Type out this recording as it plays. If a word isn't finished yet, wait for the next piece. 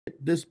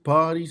This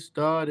party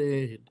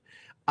started.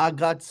 I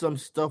got some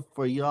stuff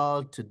for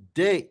y'all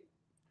today.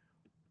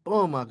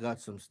 Boom, I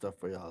got some stuff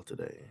for y'all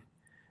today.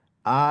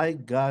 I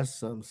got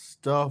some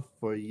stuff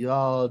for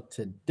y'all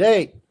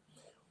today.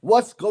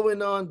 What's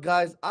going on,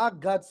 guys? I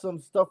got some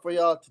stuff for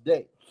y'all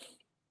today.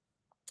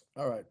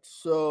 All right,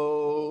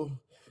 so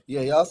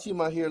yeah, y'all see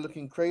my hair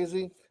looking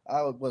crazy.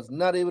 I was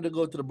not able to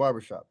go to the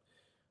barbershop.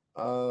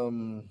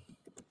 Um,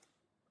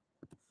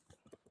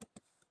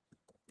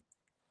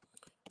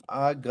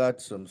 I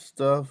got some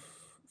stuff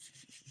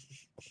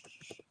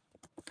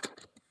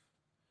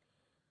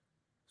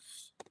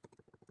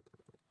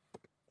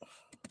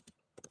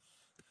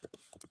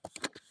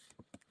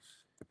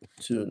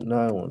to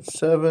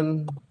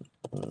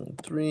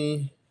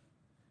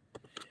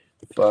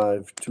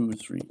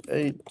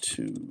 917-35238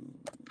 to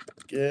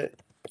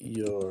get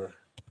your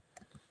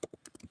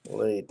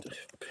late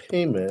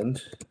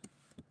payment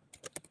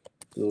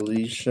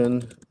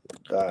deletion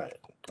guide.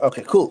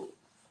 Okay, cool.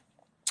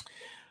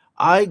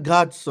 I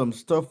got some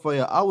stuff for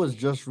you. I was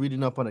just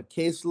reading up on a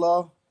case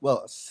law,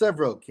 well,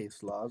 several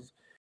case laws,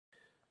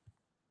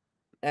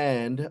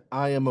 and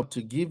I am about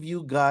to give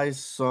you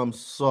guys some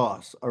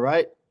sauce. All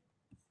right,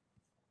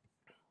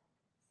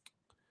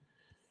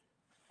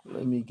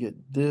 let me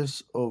get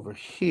this over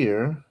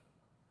here.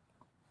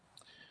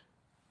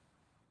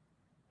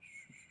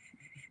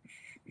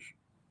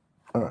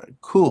 All right,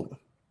 cool.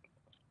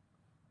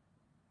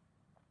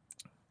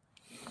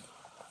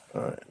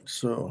 All right,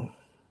 so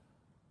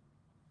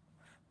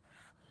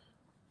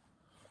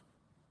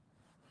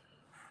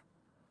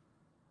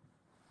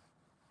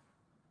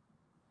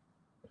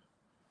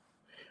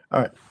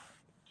all right.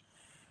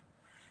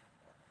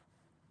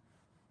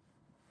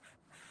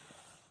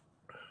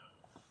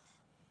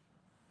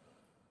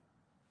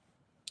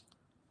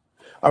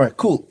 All right,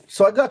 cool.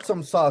 So I got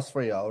some sauce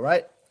for y'all,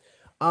 right?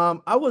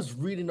 I was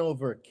reading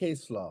over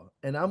case law,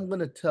 and I'm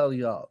gonna tell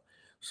y'all.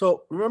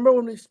 So remember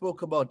when we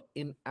spoke about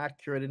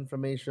inaccurate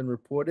information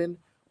reporting?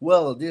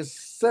 Well, there's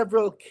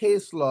several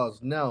case laws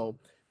now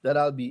that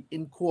I'll be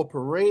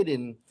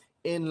incorporating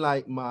in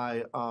like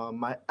my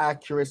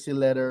accuracy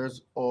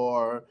letters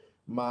or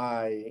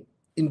my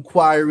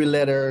inquiry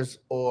letters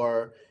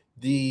or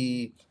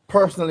the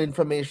personal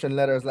information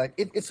letters. Like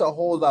it's a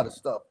whole lot of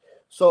stuff.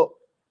 So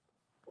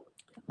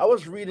I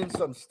was reading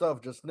some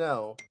stuff just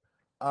now.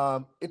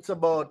 Um, it's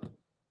about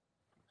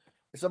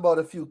it's about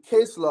a few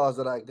case laws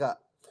that I got.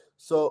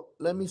 So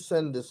let me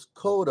send this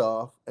code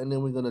off, and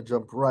then we're gonna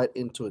jump right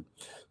into it.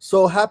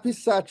 So happy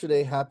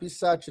Saturday, happy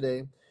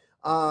Saturday.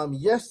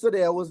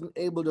 Yesterday I wasn't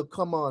able to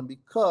come on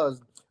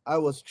because I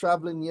was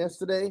traveling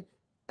yesterday,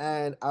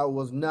 and I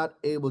was not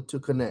able to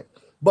connect.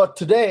 But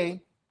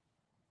today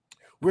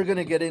we're going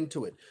to get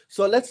into it.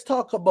 So let's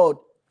talk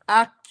about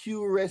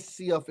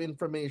accuracy of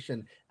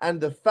information and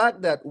the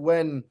fact that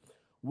when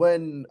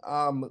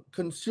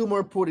consumer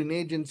reporting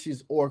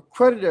agencies or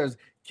creditors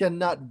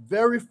cannot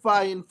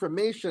verify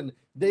information,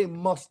 they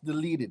must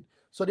delete it.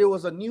 So there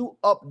was a new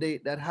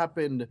update that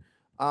happened.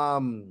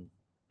 Um,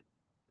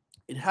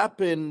 it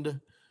happened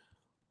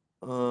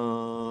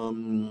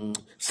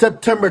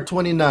September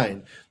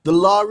 29. The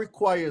law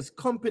requires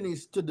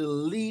companies to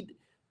delete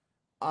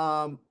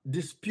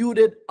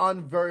disputed,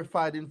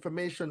 unverified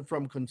information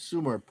from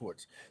consumer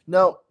reports.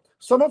 Now,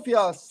 some of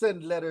y'all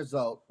send letters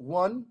out.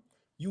 One,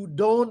 you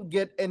don't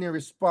get any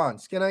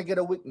response. Can I get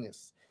a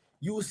witness?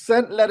 You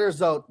sent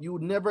letters out, you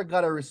never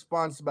got a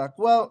response back.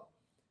 Well,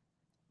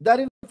 that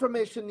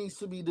information needs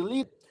to be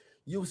deleted.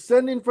 You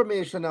send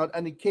information out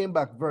and it came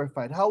back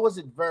verified. How was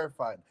it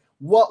verified?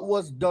 What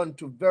was done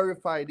to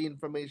verify the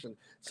information?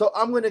 So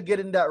I'm going to get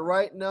in that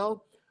right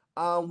now.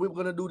 We're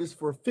going to do this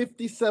for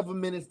 57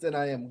 minutes, then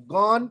I am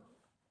gone.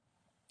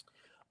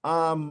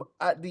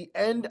 At the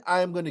end,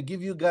 I'm going to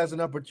give you guys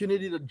an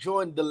opportunity to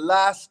join the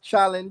last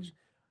challenge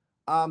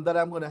that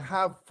I'm going to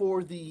have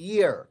for the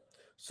year.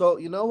 So,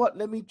 you know what?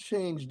 Let me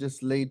change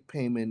this late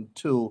payment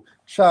to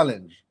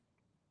challenge.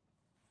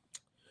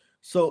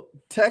 So,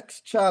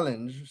 text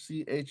challenge,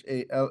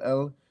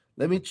 CHALL.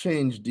 Let me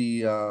change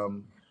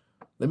the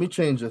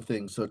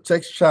thing. So,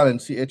 text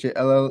challenge,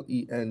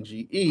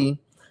 CHALLENGE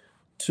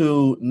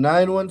to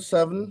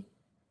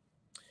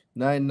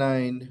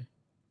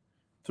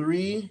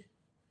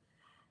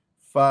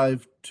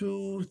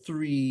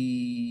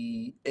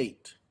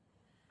 917-993-5238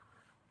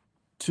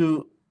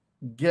 to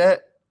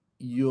get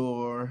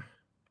your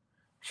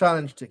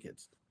challenge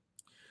tickets.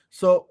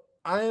 So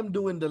I am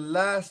doing the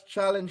last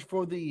challenge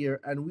for the year,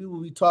 and we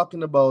will be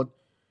talking about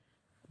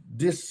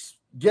this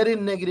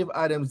getting negative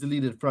items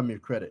deleted from your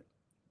credit.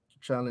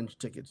 Challenge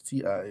tickets,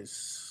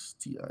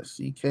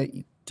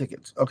 TICKE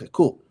tickets. Okay,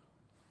 cool.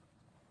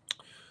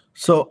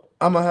 So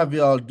I'm gonna have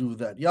y'all do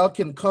that. Y'all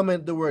can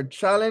comment the word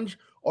challenge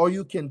or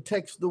you can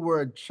text the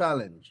word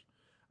challenge.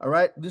 All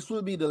right. This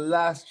will be the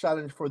last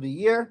challenge for the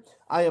year.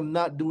 I am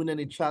not doing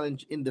any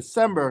challenge in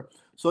December.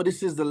 So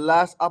this is the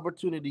last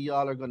opportunity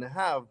y'all are gonna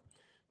have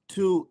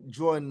to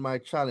join my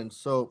challenge.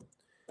 So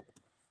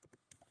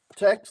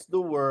text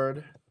the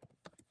word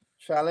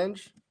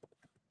challenge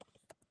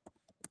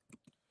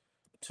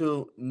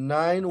to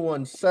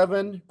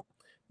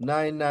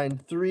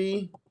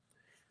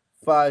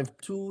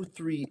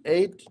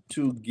 917-993-5238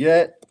 to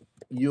get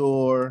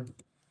your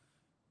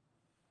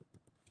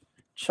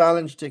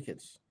challenge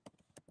tickets.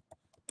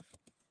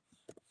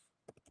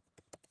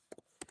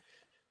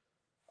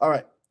 All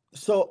right.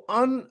 So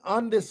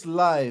on this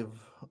live,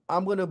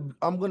 I'm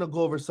gonna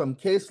go over some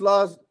case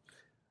laws.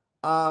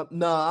 No,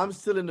 I'm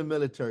still in the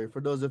military.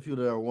 For those of you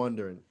that are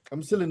wondering,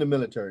 I'm still in the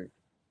military.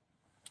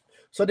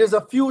 So there's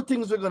a few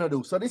things we're gonna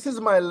do. So this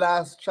is my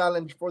last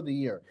challenge for the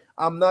year.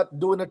 I'm not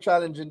doing a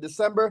challenge in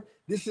December.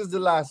 This is the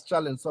last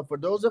challenge. So for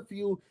those of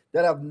you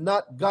that have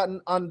not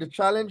gotten on the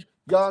challenge,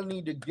 y'all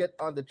need to get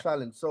on the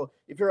challenge. So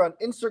if you're on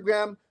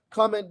Instagram,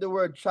 comment the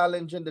word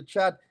challenge in the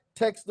chat.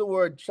 Text the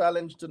word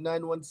challenge to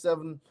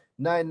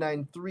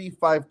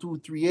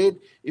 917-993-5238.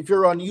 If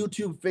you're on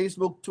YouTube,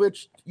 Facebook,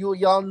 Twitch,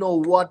 y'all know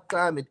what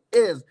time it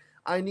is.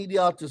 I need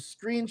y'all to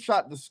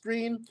screenshot the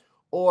screen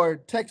or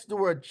text the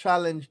word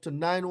challenge to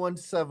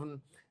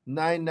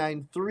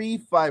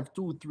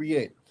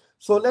 917-993-5238.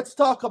 So let's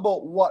talk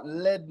about what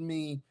led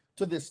me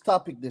to this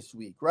topic this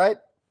week, right?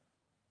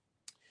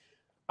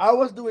 I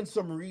was doing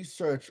some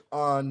research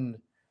on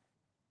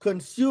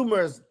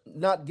consumers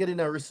not getting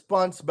a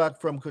response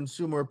back from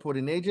consumer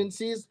reporting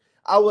agencies.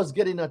 I was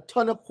getting a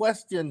ton of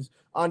questions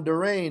on the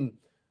rain.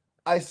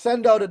 I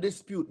send out a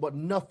dispute, but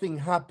nothing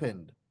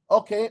happened.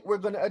 Okay, we're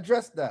going to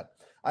address that.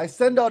 I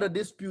send out a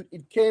dispute,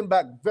 it came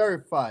back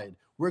verified.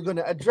 We're going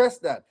to address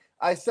that.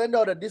 I send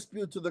out a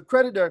dispute to the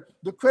creditor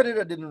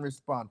didn't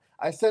respond.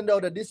 I send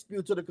out a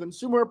dispute to the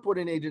consumer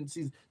reporting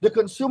agencies, the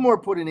consumer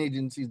reporting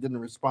agencies didn't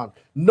respond.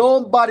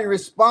 Nobody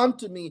respond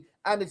to me,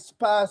 and it's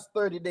past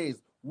 30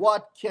 days.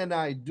 What can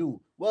I do?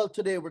 Well,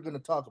 today we're going to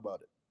talk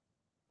about it.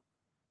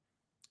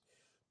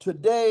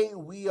 Today,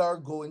 we are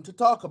going to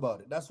talk about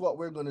it. That's what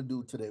we're going to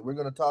do today. We're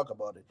going to talk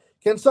about it.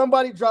 Can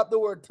somebody drop the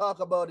word talk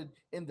about it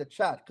in the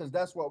chat? Because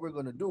that's what we're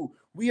going to do.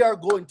 We are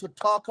going to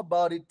talk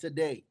about it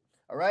today.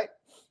 All right?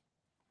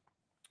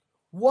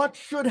 What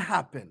should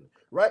happen,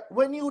 right?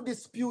 When you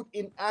dispute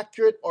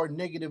inaccurate or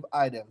negative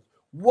items,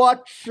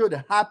 what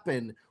should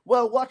happen?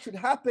 Well, what should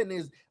happen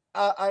is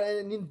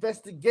an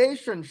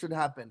investigation should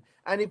happen.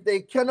 And if they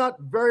cannot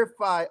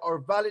verify or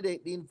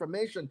validate the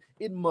information,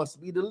 it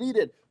must be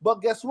deleted.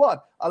 But guess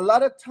what? A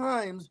lot of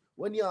times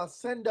when y'all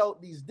send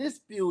out these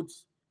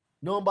disputes,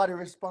 nobody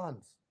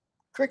responds.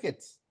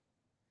 Crickets.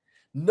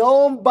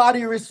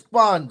 Nobody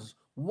responds.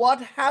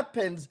 What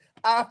happens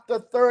after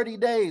 30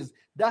 days?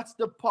 That's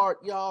the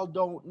part y'all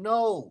don't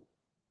know.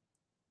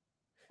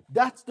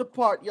 That's the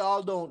part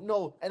y'all don't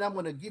know. And I'm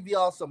going to give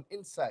y'all some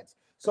insights.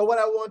 So what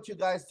I want you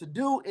guys to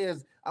do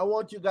is I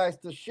want you guys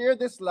to share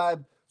this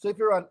live. So if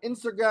you're on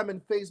Instagram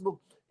and Facebook,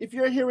 if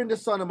you're hearing the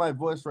sound of my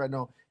voice right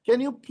now, can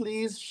you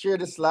please share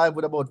this live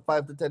with about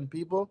 5 to 10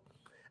 people?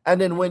 And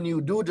then when you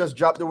do, just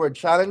drop the word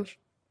challenge.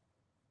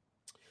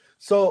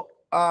 So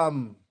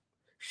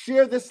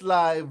share this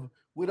live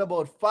with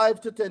about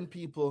 5 to 10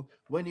 people.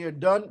 When you're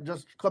done,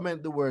 just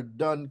comment the word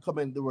done,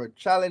 comment the word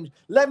challenge.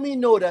 Let me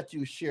know that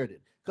you shared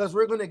it, because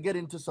we're going to get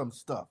into some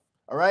stuff.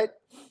 All right?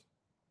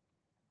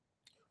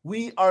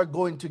 We are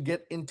going to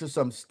get into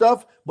some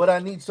stuff, but I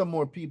need some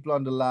more people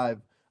on the live.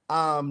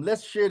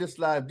 Let's share this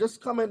live.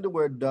 Just comment the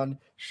word done.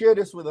 Share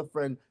this with a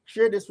friend.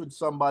 Share this with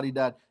somebody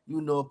that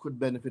you know could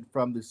benefit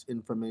from this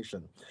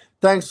information.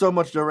 Thanks so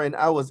much, Doreen.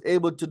 I was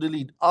able to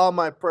delete all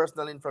my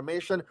personal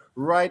information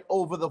right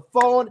over the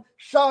phone.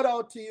 Shout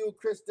out to you,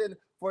 Kristen,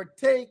 for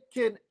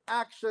taking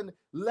action.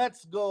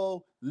 Let's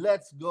go.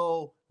 Let's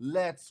go.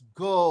 Let's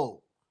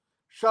go.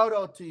 Shout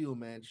out to you,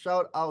 man.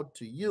 Shout out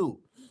to you.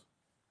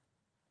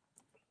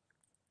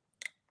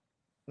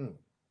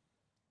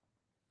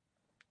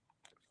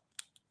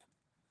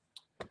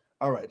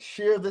 All right,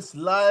 share this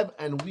live,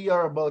 and we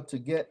are about to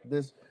get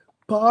this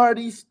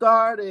party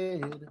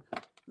started.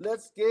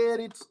 Let's get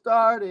it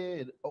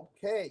started.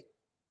 Okay.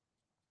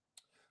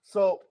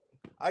 So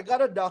I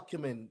got a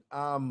document.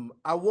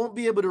 I won't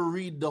be able to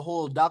read the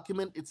whole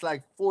document. It's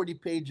like 40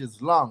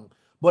 pages long,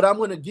 but I'm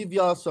going to give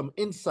y'all some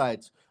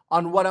insights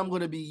on what I'm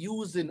going to be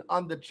using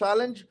on the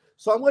challenge.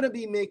 So I'm going to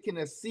be making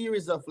a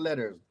series of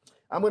letters.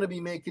 I'm going to be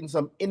making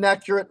some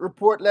inaccurate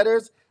report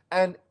letters,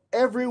 and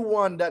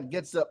everyone that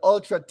gets the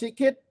ultra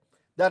ticket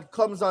that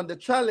comes on the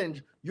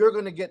challenge, you're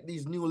going to get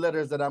these new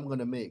letters that I'm going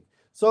to make.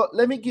 So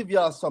let me give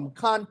y'all some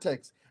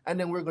context, and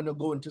then we're going to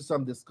go into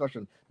some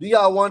discussion. Do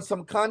y'all want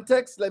some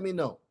context? Let me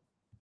know.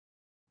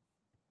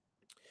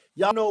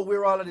 Y'all know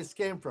where all of this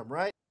came from,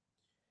 right?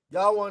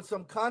 Y'all want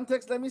some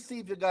context? Let me see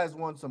if you guys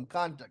want some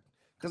context,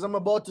 because I'm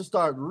about to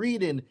start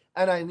reading,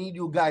 and I need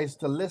you guys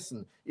to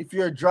listen. If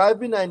you're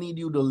driving, I need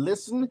you to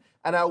listen,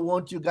 and I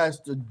want you guys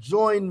to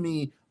join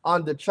me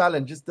on the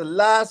challenge. It's the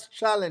last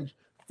challenge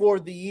for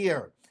the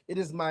year. It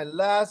is my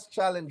last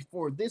challenge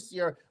for this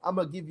year. I'm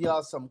going to give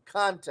y'all some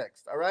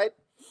context, all right?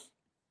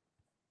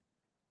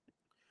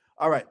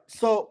 All right,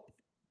 so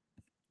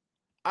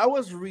I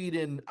was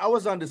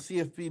on the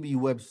CFPB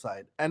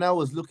website, and I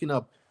was looking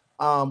up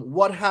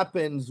what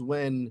happens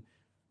when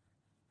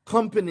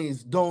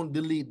companies don't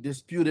delete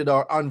disputed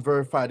or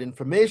unverified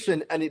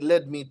information, and it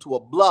led me to a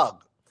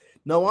blog.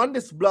 Now, on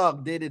this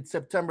blog dated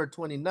September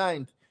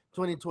 29th,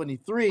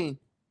 2023,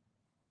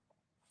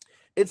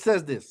 it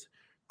says this: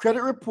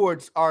 credit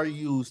reports are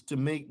used to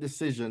make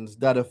decisions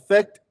that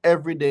affect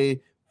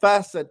everyday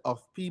facet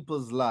of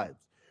people's lives.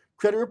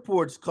 Credit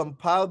reports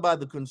compiled by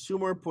the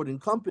consumer reporting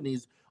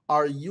companies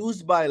are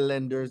used by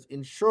lenders,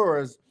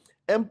 insurers,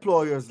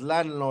 employers,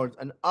 landlords,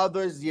 and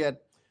others,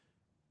 yet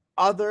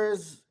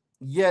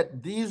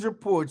these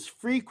reports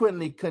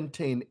frequently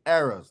contain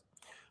errors.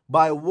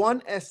 By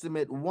one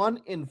estimate,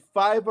 1 in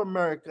 5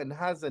 Americans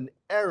has an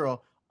error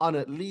on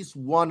at least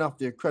one of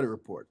their credit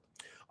reports.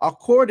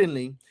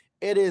 Accordingly,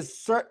 it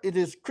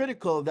is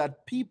critical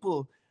that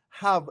people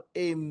have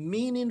a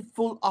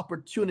meaningful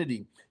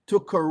opportunity to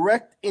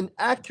correct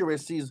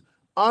inaccuracies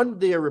on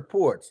their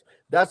reports.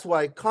 That's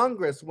why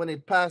Congress, when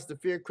it passed the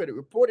Fair Credit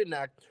Reporting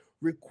Act,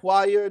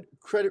 required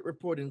credit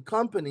reporting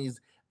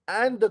companies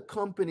and the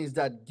companies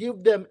that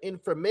give them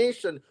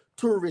information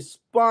to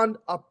respond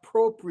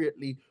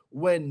appropriately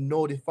when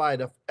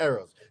notified of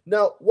errors.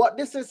 Now, what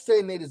this is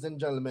saying, ladies and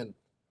gentlemen,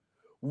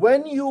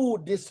 when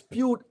you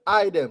dispute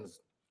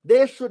items,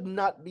 they should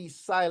not be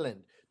silent.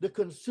 The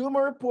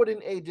consumer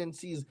reporting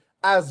agencies,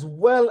 as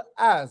well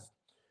as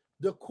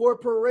the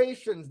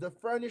corporations, the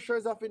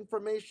furnishers of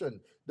information,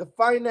 the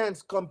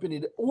finance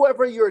company,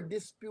 whoever you're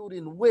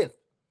disputing with,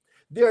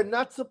 they're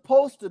not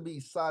supposed to be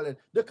silent.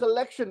 The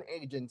collection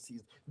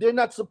agencies, they're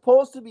not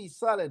supposed to be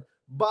silent.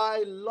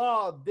 By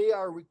law, they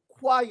are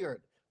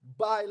required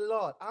by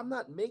law. I'm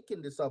not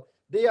making this up.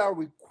 They are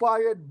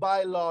required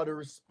by law to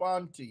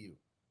respond to you.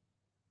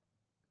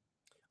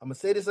 I'm going to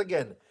say this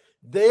again.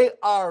 They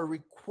are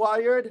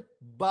required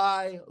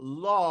by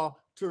law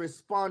to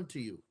respond to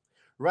you,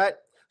 right?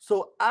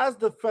 So, as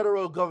the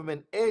federal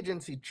government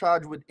agency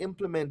charged with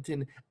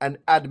implementing and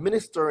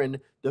administering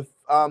the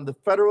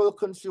federal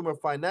consumer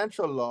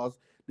financial laws,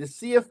 the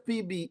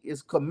CFPB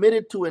is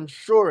committed to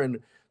ensuring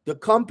the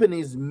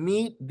companies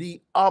meet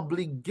the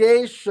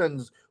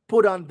obligations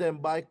put on them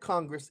by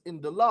Congress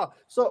in the law.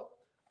 So,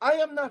 I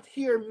am not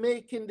here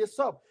making this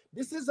up.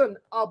 This is an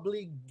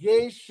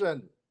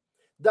obligation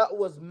that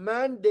was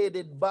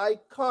mandated by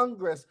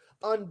Congress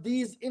on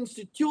these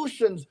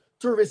institutions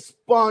to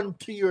respond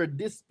to your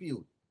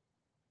dispute.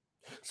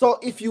 So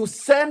if you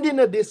send in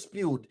a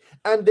dispute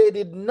and they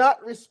did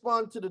not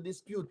respond to the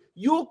dispute,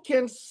 you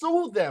can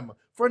sue them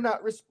for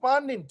not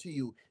responding to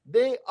you.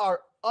 They are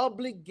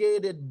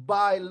obligated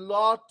by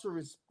law to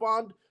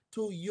respond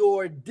to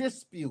your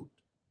dispute.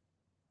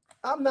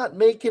 I'm not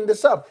making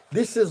this up.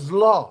 This is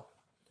law.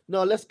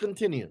 Now let's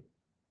continue.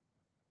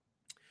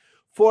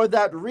 For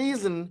that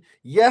reason,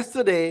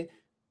 yesterday,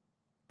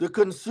 the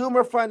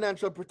Consumer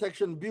Financial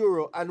Protection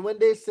Bureau, and when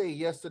they say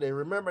yesterday,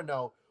 remember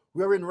now,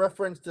 we're in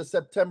reference to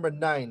September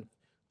 9th,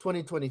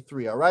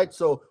 2023, all right?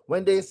 So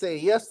when they say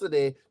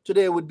yesterday,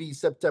 today would be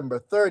September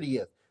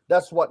 30th.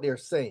 That's what they're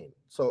saying.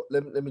 So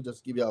let me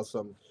just give y'all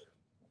some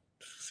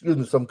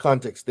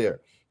context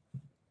there,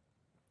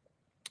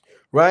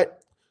 right?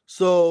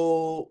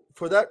 So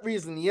for that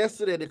reason,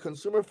 yesterday, the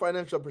Consumer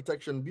Financial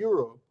Protection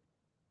Bureau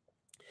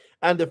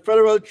and the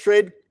Federal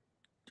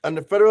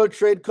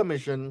Trade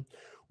Commission,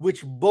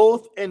 which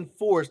both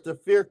enforce the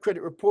Fair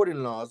Credit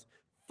Reporting laws,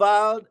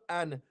 filed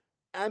an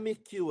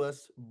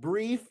amicus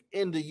brief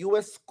in the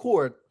U.S.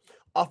 Court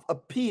of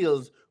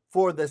Appeals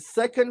for the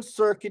Second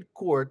Circuit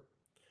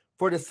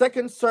in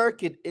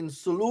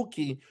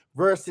Saluki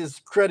versus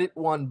Credit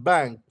One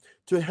Bank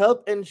to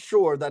help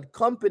ensure that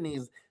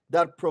companies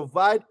that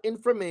provide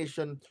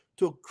information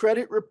to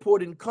credit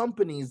reporting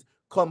companies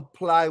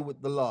comply with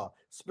the law.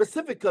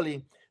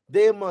 Specifically,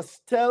 they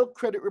must tell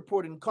credit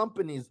reporting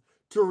companies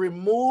to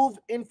remove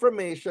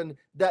information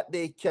that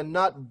they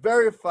cannot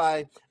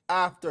verify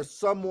after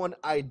someone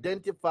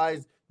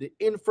identifies the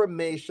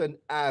information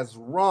as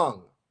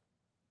wrong.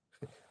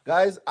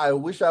 Guys, I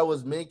wish I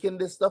was making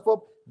this stuff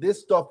up.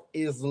 This stuff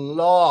is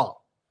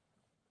law.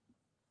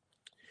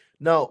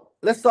 Now,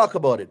 let's talk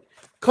about it.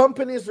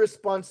 Companies'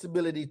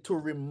 responsibility to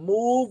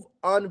remove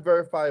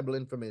unverifiable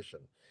information.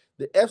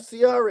 The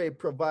FCRA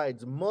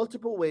provides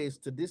multiple ways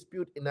to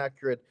dispute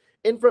inaccurate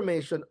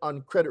information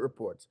on credit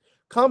reports.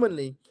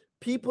 Commonly,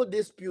 people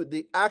dispute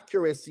the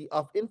accuracy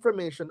of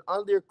information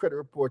on their credit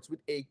reports with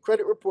a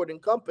credit reporting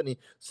company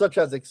such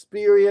as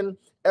Experian,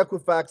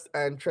 Equifax,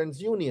 and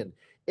TransUnion.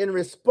 In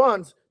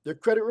response, the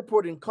credit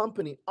reporting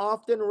company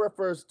often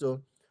refers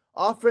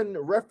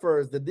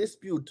the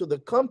dispute to the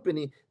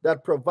company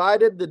that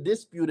provided the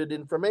disputed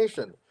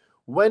information.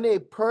 When a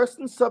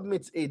person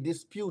submits a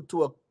dispute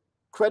to a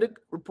credit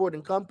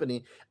reporting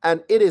company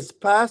and it is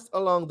passed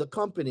along the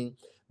company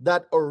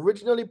that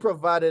originally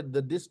provided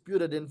the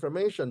disputed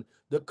information,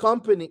 the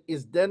company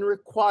is then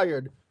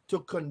required to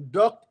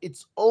conduct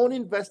its own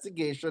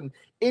investigation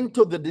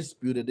into the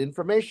disputed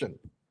information.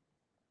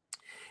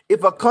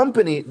 If a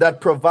company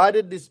that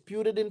provided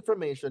disputed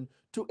information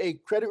to a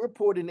credit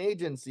reporting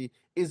agency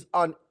is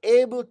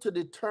unable to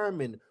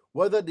determine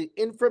whether the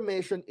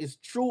information is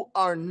true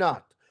or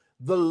not,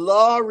 the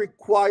law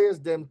requires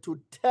them to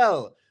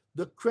tell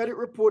the credit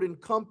reporting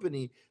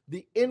company,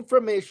 the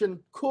information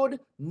could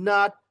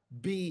not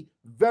be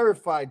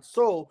verified.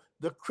 So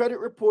the credit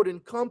reporting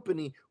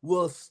company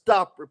will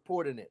stop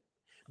reporting it.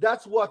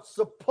 That's what's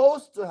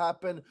supposed to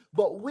happen,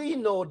 but we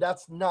know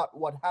that's not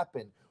what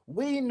happened.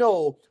 We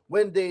know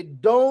when they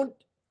don't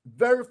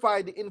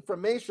verify the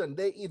information,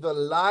 they either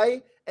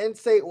lie and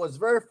say it was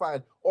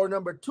verified, or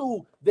number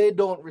two, they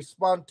don't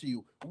respond to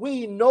you.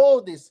 We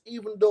know this,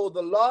 even though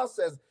the law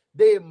says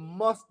they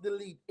must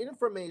delete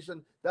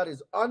information that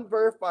is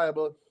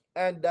unverifiable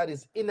and that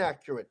is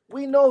inaccurate.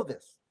 We know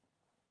this.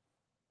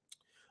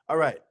 All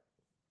right.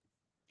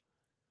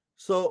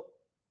 So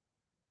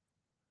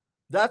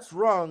that's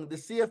wrong. The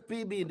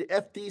CFPB and the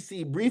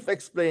FTC brief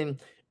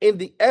explained in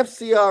the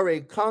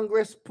FCRA,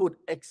 Congress put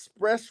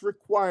express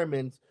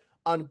requirements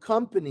on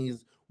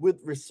companies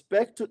with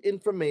respect to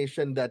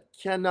information that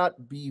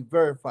cannot be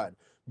verified.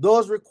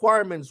 Those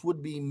requirements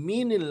would be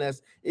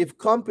meaningless if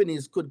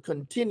companies could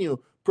continue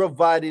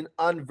providing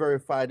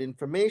unverified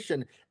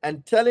information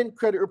and telling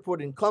credit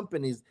reporting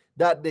companies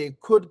that they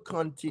could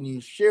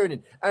continue sharing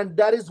it. And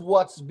that is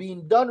what's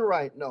being done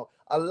right now.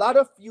 A lot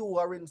of you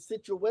are in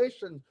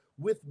situations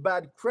with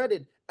bad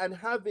credit and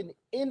having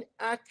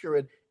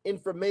inaccurate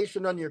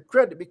information on your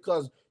credit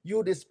because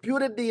you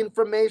disputed the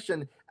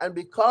information, and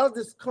because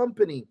this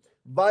company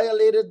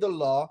violated the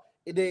law,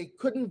 they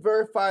couldn't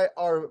verify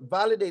or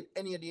validate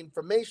any of the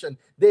information.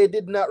 They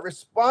did not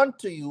respond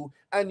to you,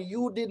 and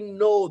you didn't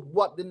know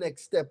what the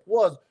next step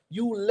was.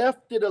 You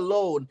left it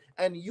alone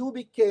and you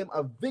became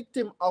a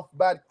victim of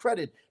bad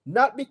credit,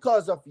 not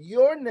because of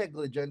your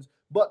negligence,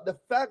 but the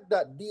fact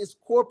that these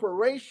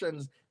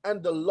corporations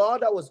and the law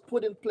that was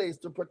put in place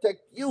to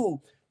protect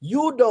you,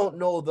 you don't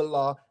know the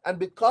law. And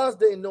because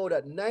they know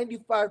that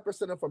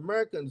 95% of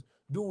Americans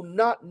do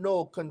not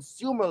know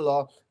consumer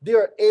law, they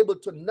are able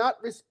to not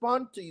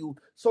respond to you.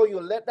 So you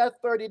let that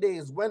 30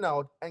 days went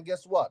out, and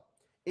guess what?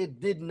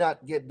 It did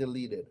not get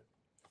deleted.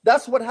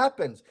 That's what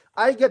happens.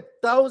 I get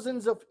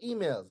thousands of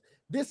emails.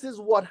 This is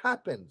what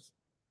happens.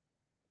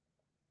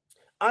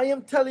 I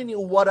am telling you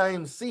what I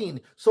am seeing.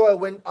 So I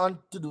went on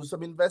to do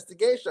some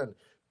investigation.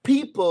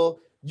 People,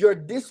 your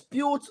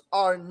disputes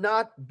are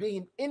not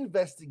being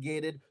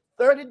investigated.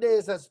 30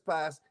 days has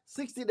passed,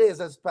 60 days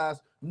has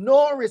passed,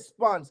 no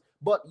response,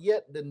 but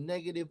yet the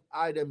negative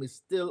item is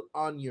still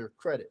on your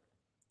credit.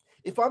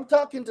 If I'm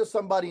talking to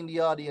somebody in the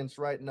audience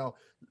right now,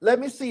 let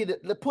me see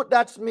that. Put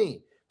that's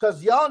me,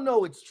 because y'all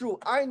know it's true.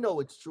 I know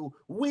it's true.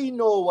 We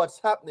know what's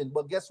happening,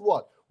 but guess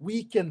what?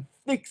 We can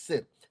fix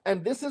it.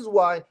 And this is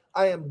why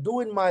I am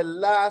doing my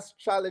last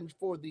challenge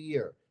for the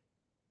year.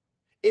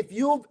 If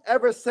you've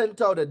ever sent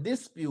out a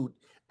dispute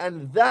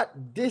and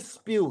that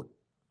dispute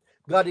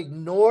got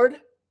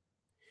ignored,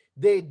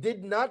 they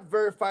did not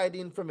verify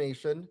the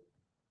information,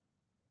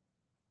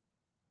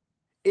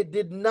 it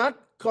did not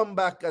come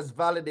back as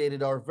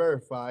validated or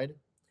verified,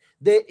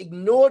 they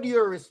ignored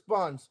your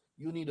response,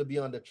 you need to be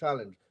on the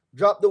challenge.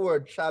 Drop the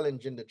word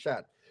challenge in the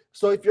chat.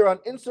 So if you're on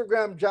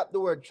Instagram, drop the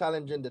word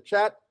challenge in the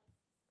chat,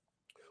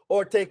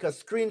 or take a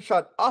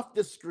screenshot off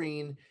the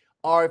screen,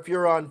 or if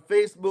you're on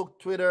Facebook,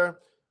 Twitter,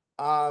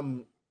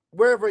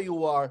 wherever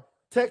you are,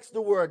 text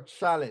the word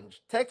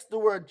challenge. Text the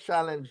word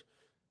challenge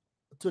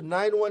to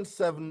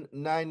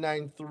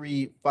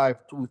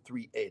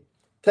 917-993-5238.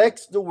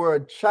 Text the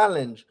word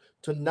challenge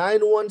to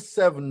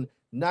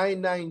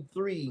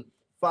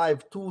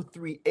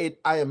 917-993-5238.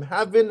 I am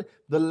having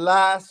the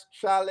last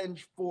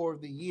challenge for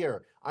the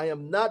year. I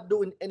am not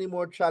doing any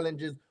more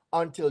challenges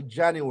until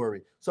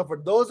January. So for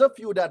those of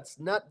you that's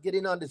not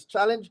getting on this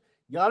challenge,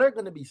 y'all are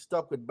going to be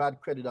stuck with bad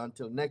credit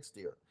until next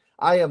year.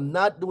 I am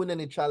not doing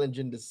any challenge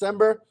in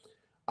December.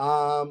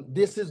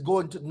 This is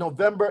going to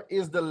November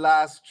is the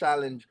last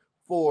challenge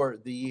for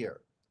the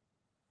year.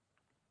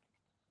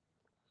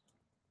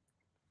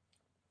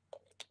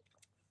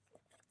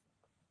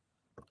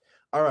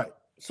 All right.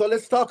 So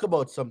let's talk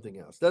about something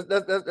else.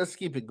 Let's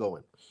keep it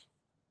going.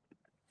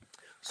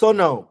 So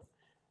now,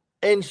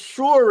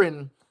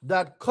 ensuring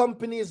that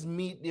companies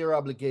meet their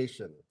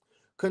obligation.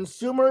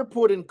 Consumer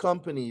reporting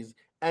companies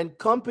and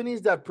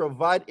companies that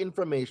provide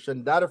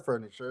information, data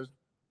furnishers,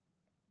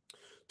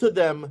 to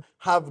them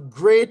have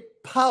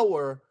great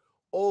power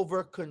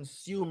over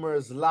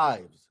consumers'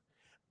 lives.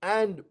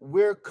 And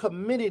we're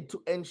committed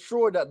to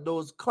ensure that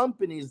those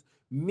companies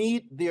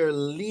meet their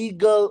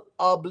legal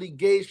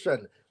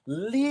obligation.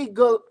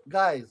 Legal,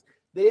 guys,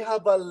 they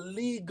have a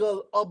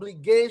legal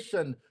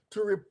obligation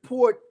to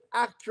report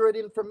accurate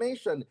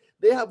information.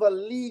 They have a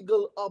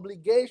legal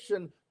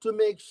obligation to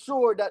make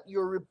sure that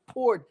your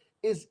report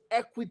is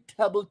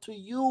equitable to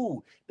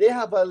you. They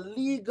have a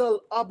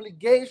legal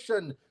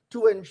obligation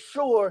to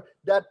ensure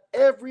that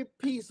every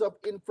piece of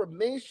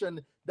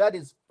information that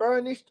is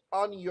furnished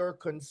on your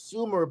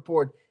consumer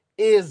report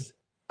is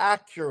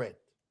accurate.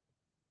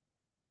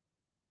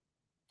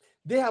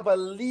 They have a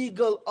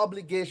legal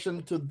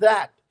obligation to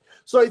that.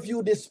 So if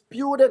you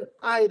dispute an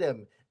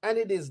item and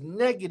it is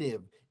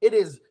negative, it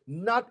is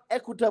not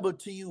equitable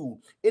to you,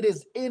 it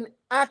is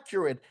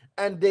inaccurate,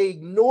 and they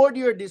ignored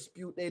your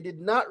dispute, they did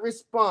not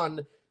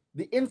respond,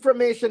 the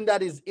information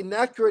that is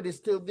inaccurate is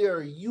still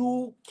there,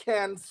 you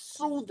can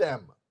sue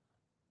them.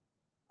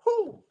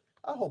 Whew,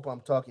 I hope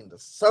I'm talking to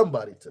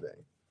somebody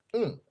today.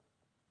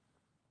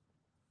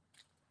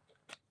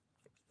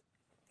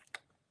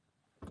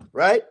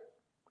 Right?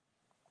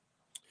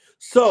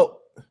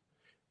 So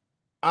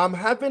I'm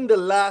having the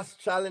last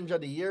challenge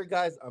of the year,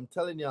 guys. I'm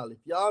telling y'all, if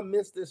y'all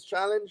miss this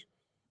challenge,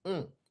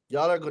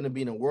 y'all are going to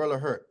be in a world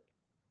of hurt.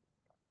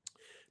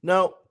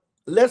 Now,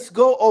 let's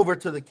go over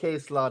to the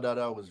case law that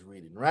I was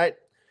reading, right?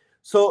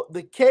 So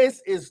the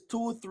case is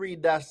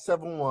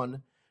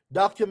 23-71,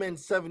 document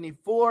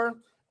 74,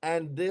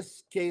 and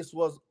this case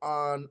was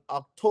on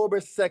October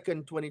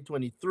 2nd,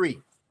 2023.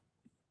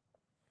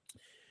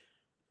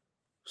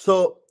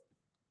 So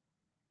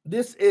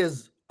this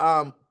is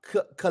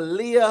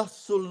Kalia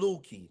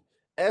Suluki,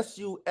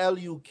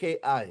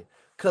 Suluki,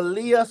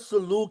 Kalia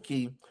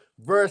Suluki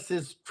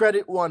versus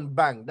Credit One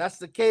Bank. That's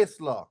the case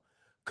law.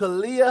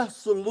 Kalia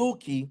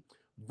Suluki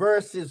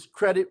versus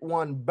Credit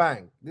One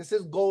Bank. This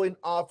is going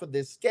off of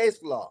this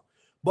case law,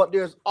 but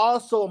there's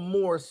also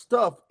more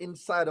stuff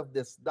inside of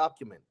this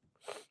document.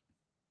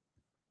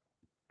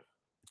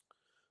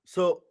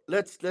 So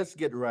let's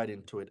get right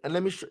into it, and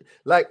let me show.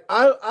 Like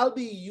I'll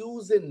be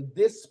using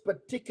this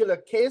particular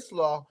case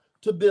law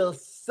to build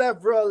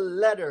several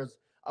letters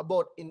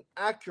about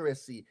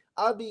inaccuracy.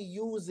 I'll be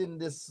using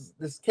this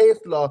case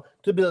law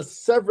to build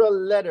several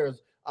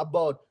letters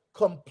about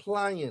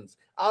compliance.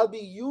 I'll be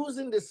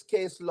using this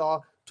case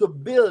law to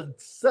build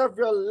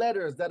several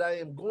letters that I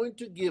am going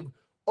to give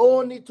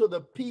only to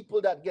the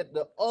people that get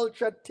the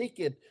ultra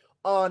ticket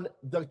on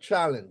the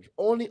challenge.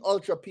 Only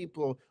ultra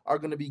people are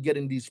going to be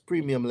getting these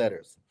premium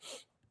letters.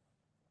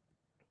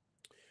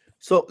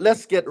 So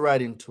let's get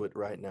right into it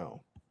right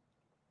now.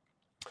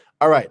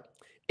 All right.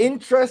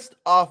 Interest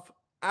of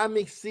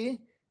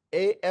Amici,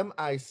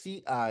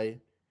 Amici,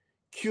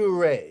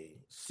 Cure,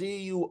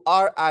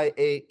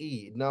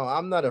 Curiae. Now,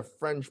 I'm not a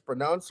French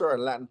pronouncer or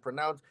Latin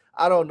pronouncer.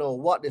 I don't know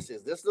what this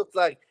is. This looks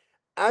like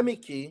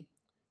Amici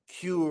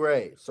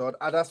Cure. So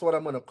that's what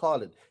I'm going to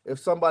call it. If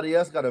somebody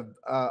else got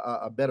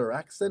a better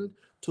accent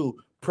to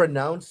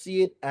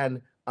pronunciate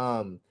and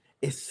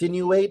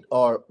insinuate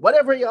or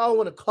whatever y'all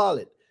want to call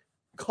it,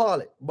 call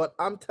it. But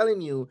I'm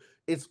telling you,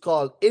 it's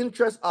called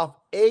interest of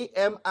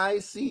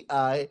Amici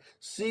Curiae.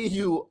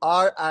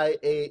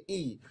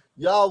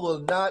 Y'all will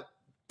not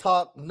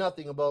talk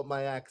nothing about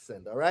my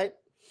accent, all right?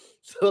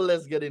 So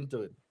let's get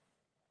into it.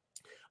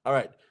 All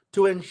right.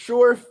 To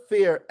ensure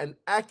fair and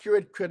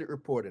accurate credit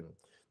reporting,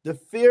 the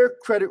Fair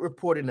Credit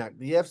Reporting Act,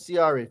 the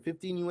FCRA,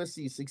 15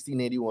 U.S.C.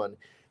 1681,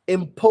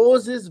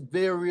 imposes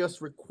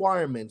various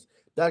requirements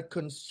that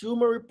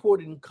consumer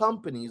reporting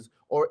companies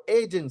or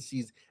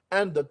agencies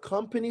and the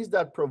companies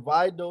that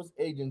provide those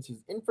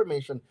agencies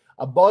information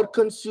about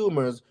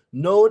consumers,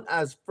 known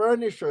as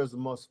furnishers,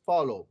 must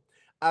follow.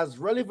 As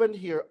relevant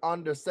here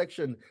under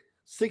Section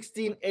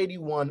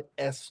 1681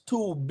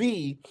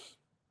 S2B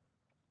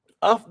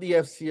of the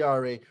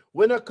FCRA,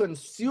 when a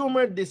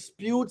consumer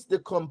disputes the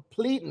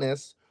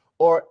completeness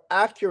or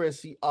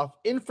accuracy of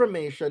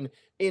information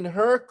in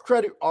her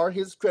credit or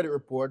his credit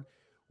report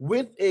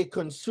with a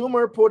consumer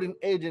reporting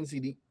agency,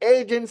 the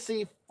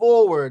agency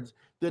forwards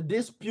the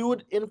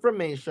dispute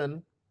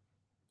information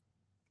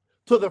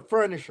to the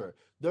furnisher.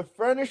 The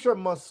furnisher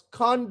must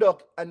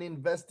conduct an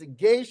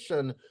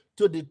investigation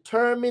to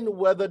determine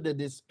whether the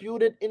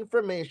disputed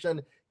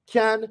information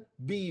can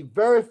be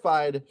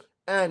verified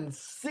and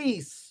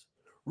cease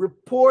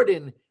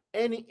reporting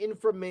any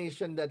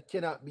information that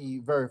cannot be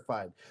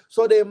verified.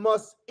 So they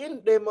must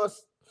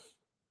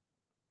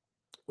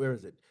where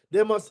is it?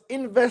 They must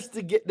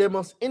investigate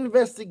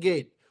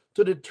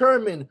to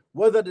determine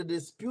whether the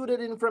disputed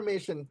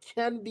information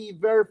can be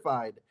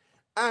verified,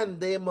 and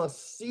they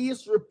must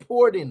cease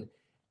reporting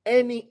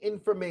any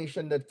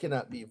information that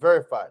cannot be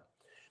verified.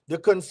 The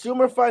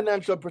Consumer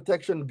Financial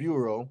Protection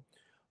Bureau,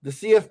 the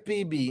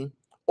CFPB,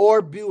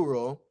 or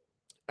Bureau,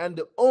 and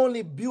the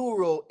only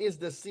bureau is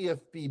the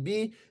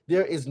CFPB.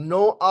 There is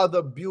no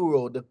other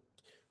bureau. The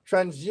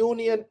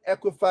TransUnion,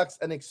 Equifax,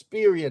 and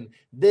Experian,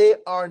 they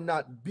are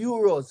not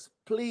bureaus.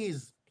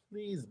 Please,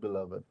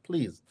 beloved,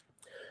 please.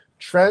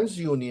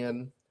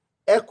 TransUnion,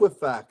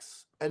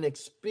 Equifax, and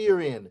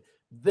Experian,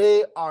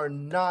 they are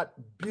not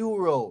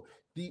bureau.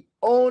 The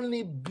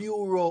only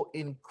bureau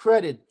in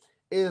credit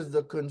is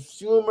the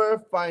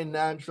Consumer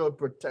Financial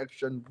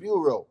Protection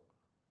Bureau,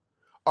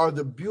 or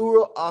the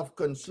Bureau of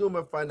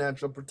Consumer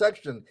Financial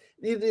Protection.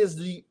 It is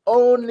the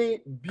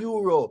only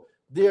bureau.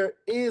 There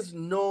is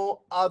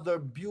no other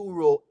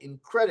bureau in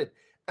credit.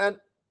 And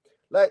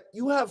like,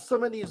 you have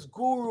some of these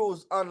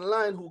gurus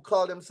online who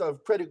call themselves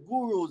credit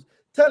gurus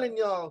telling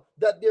y'all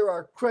that there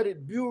are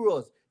credit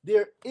bureaus.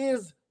 There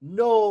is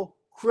no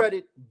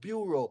credit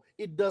bureau.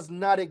 It does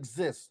not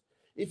exist.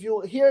 If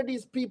you hear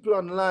these people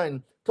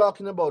online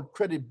talking about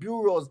credit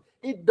bureaus,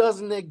 it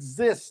doesn't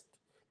exist.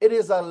 It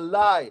is a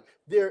lie.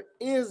 There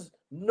is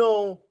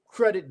no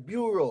credit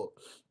bureau.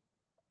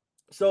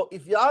 So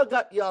if y'all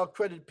got y'all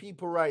credit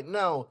people right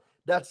now,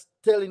 that's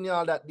telling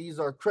y'all that these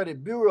are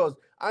credit bureaus,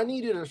 I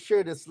need you to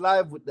share this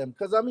live with them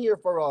because I'm here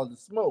for all the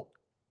smoke.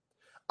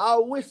 I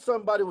wish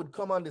somebody would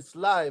come on this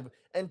live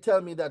and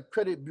tell me that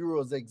credit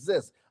bureaus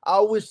exist. I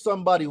wish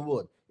somebody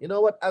would. You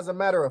know what? As a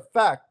matter of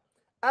fact,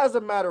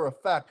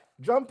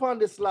 jump on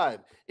this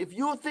live. If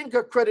you think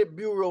a credit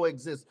bureau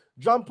exists,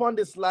 jump on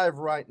this live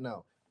right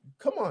now.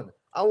 Come on.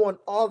 I want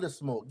all the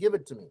smoke. Give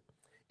it to me.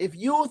 If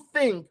you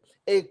think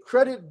a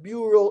credit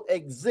bureau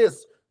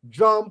exists,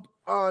 jump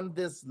on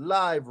this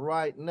live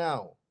right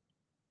now.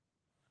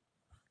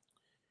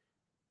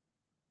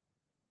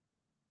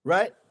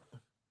 Right?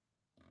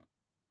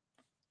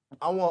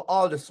 I want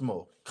all the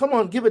smoke. Come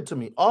on, give it to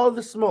me. All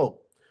the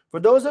smoke. For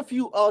those of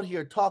you out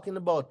here talking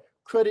about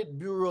credit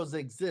bureaus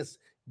exist,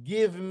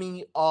 give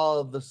me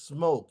all the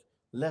smoke.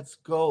 Let's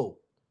go.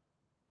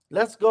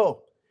 Let's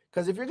go.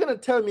 Because if you're going to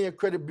tell me a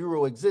credit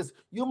bureau exists,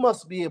 you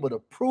must be able to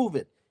prove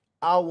it.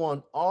 I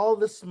want all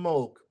the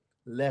smoke.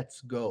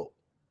 Let's go.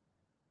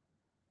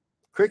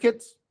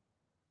 Crickets?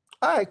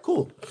 All right,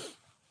 cool.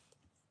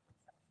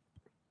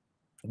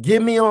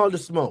 Give me all the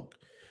smoke.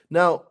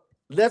 Now,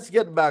 let's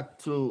get back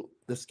to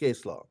this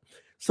case law.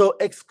 So,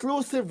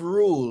 exclusive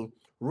rule,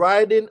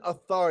 riding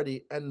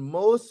authority, and in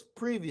most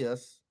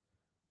provisions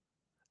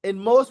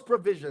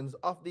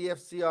of the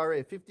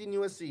FCRA, 15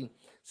 U.S.C.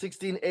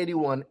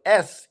 1681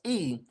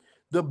 SE,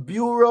 the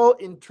Bureau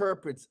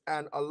interprets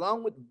and,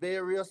 along with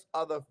various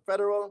other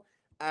federal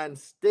and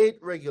state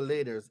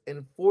regulators,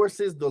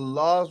 enforces the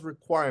law's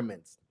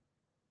requirements.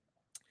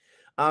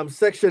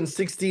 Section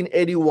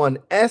 1681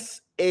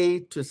 S, A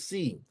to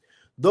C.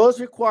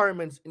 Those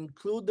requirements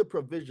include the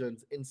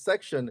provisions in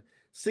Section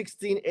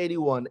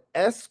 1681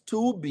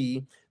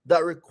 S2B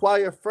that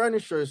require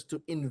furnishers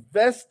to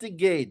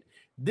investigate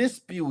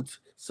disputes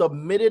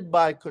submitted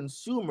by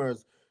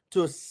consumers,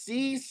 to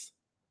cease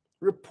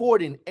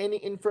reporting any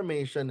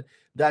information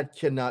that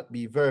cannot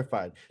be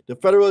verified. The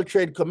Federal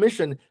Trade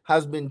Commission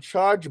has been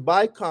charged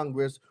by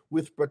Congress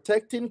with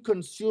protecting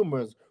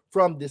consumers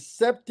from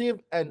deceptive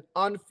and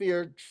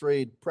unfair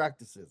trade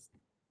practices.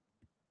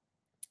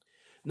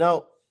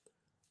 Now,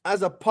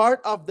 as a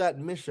part of that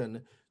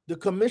mission, the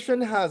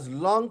Commission has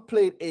long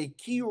played a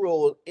key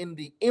role in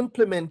the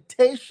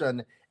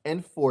implementation,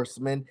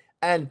 enforcement,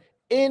 and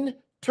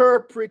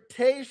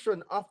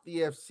interpretation of the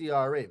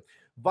FCRA.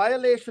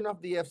 Violation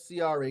of the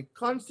FCRA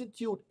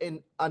constitute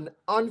an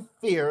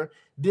unfair,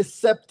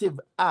 deceptive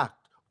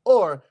act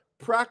or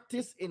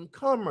practice in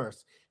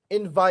commerce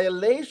in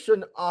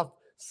violation of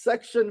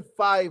Section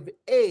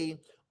 5A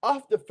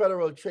of the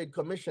Federal Trade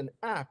Commission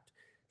Act,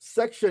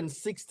 Section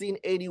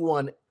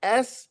 1681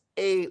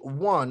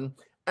 SA1,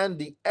 and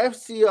the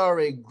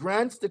FCRA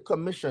grants the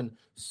Commission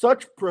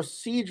such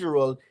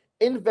procedural,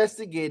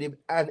 investigative,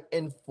 and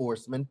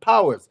enforcement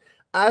powers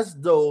as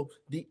though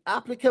the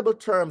applicable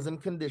terms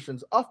and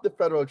conditions of the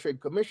Federal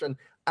Trade Commission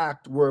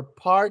Act were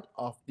part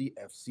of the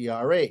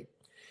FCRA.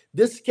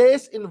 This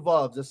case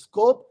involves the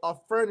scope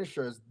of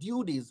furnishers'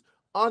 duties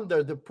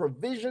under the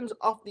provisions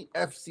of the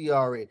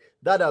FCRA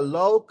that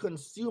allow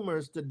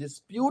consumers to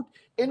dispute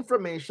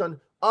information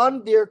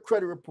on their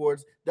credit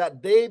reports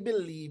that they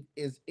believe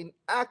is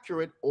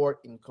inaccurate or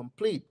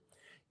incomplete.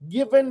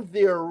 Given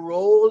their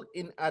role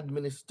in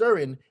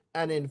administering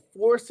and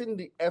enforcing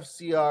the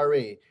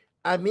FCRA,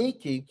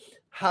 amici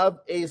have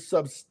a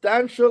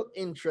substantial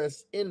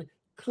interest in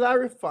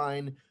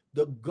clarifying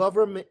the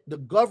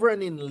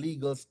governing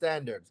legal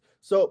standards.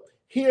 So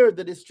here,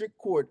 the district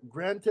court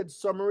granted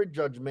summary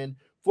judgment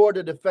for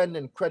the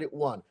defendant, Credit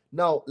One.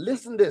 Now,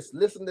 listen this.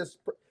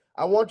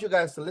 I want you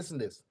guys to listen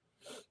this.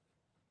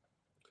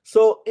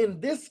 So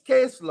in this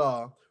case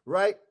law,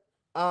 right,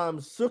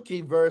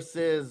 Suki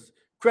versus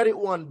Credit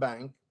One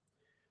Bank,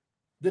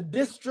 the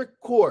district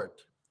court.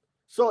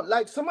 So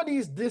like some of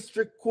these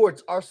district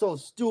courts are so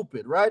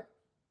stupid, right?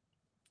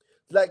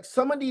 Like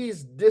some of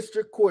these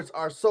district courts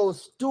are so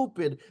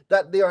stupid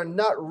that they are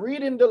not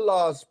reading the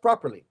laws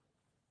properly.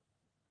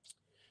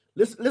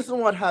 Listen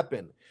what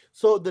happened.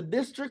 So the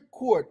district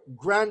court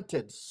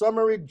granted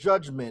summary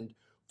judgment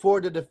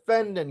for the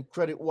defendant,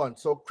 Credit One.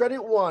 So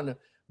Credit One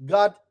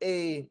got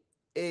a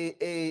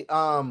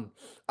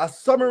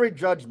summary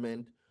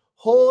judgment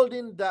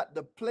holding that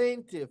the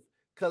plaintiff,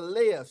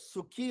 Kalea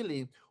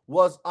Sukili,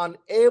 was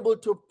unable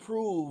to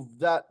prove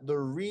that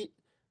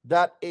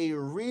that a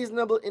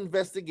reasonable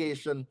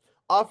investigation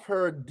of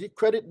her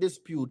credit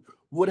dispute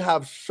would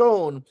have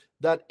shown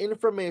that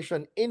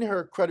information in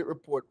her credit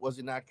report was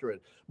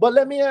inaccurate. But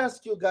let me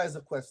ask you guys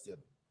a question.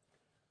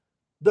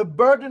 The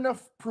burden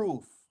of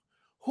proof.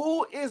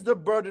 Who is the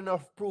burden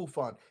of proof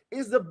on?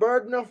 Is the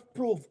burden of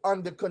proof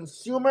on the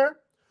consumer,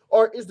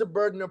 or is the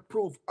burden of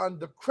proof on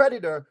the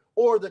creditor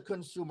or the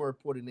consumer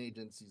reporting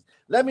agencies?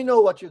 Let me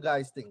know what you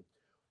guys think.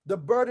 The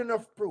burden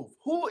of proof.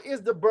 Who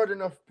is the burden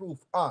of proof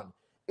on?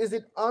 Is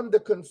it on the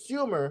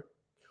consumer,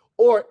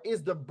 or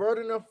is the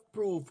burden of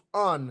proof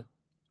on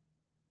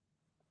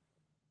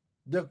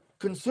the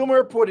consumer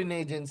reporting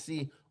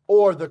agency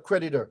or the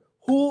creditor?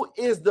 Who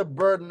is the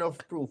burden of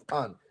proof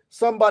on?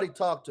 Somebody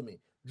talk to me.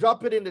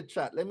 Drop it in the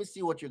chat. Let me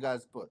see what you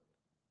guys put.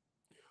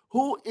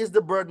 Who is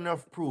the burden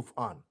of proof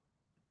on?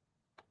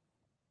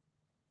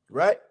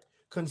 Right?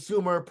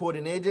 Consumer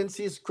reporting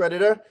agencies,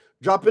 creditor.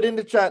 Drop it in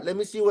the chat. Let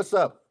me see what's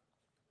up.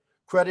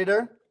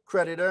 Creditor,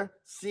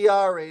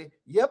 CRA.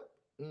 Yep.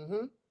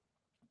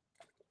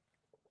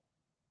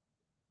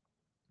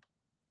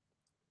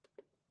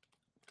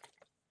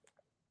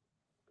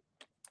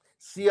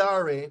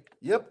 CRA.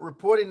 Yep.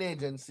 Reporting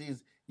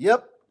agencies.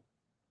 Yep.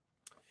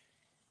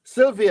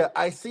 Sylvia,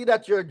 I see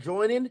that you're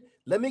joining.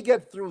 Let me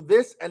get through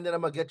this and then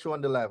I'm going to get you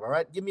on the live. All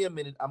right. Give me a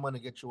minute. I'm going to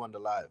get you on the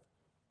live.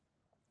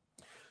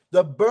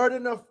 The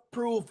burden of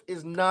proof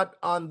is not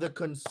on the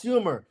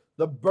consumer.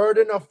 The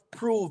burden of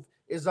proof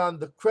is on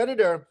the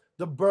creditor.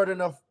 The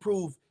burden of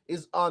proof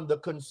is on the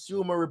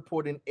consumer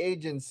reporting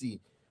agency,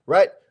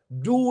 right?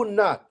 Do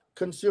not,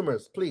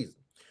 consumers, please,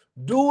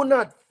 do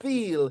not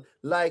feel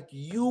like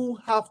you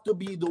have to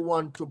be the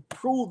one to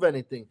prove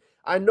anything.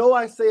 I know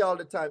I say all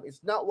the time,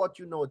 it's not what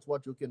you know, it's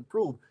what you can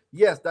prove.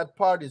 Yes, that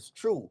part is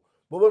true.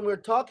 But when we're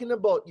talking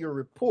about your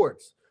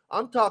reports,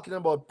 I'm talking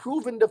about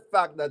proving the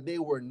fact that they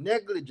were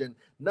negligent,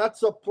 not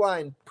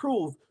supplying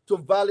proof to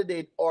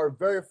validate or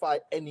verify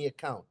any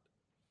account.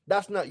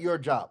 That's not your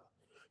job.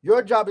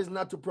 Your job is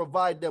not to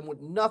provide them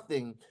with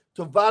nothing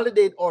to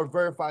validate or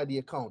verify the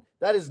account.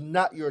 That is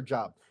not your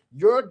job.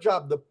 Your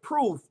job, the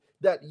proof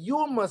that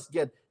you must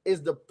get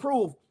is the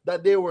proof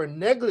that they were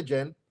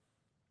negligent,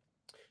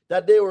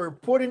 that they were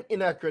reporting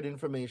inaccurate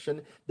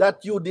information,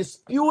 that you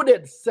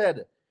disputed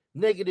said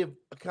negative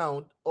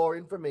account or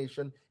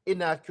information,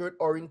 inaccurate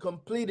or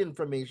incomplete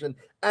information,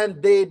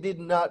 and they did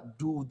not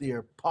do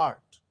their part.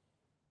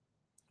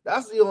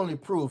 That's the only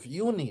proof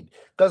you need.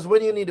 Because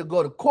when you need to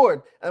go to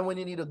court and when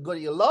you need to get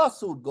your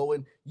lawsuit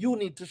going, you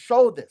need to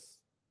show this.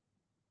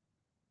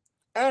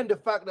 And the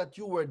fact that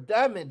you were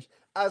damaged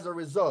as a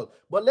result.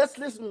 But let's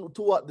listen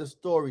to what the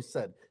story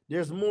said.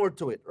 There's more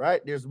to it,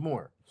 right? There's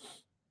more.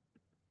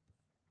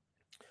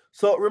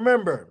 So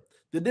remember,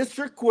 the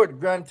district court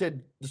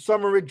granted the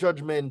summary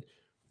judgment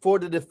for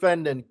the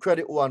defendant,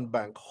 Credit One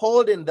Bank,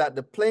 holding that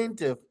the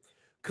plaintiff,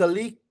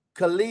 Kalia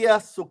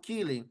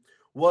Sukili,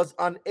 was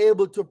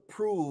unable to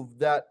prove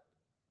that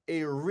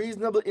a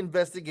reasonable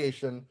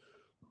investigation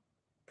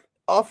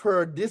of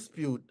her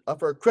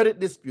credit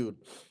dispute,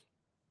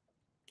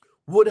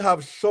 would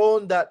have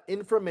shown that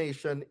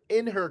information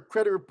in her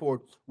credit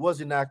report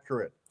was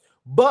inaccurate.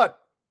 But,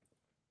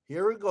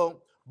 here we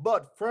go,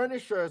 but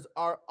furnishers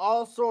are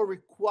also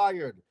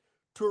required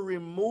to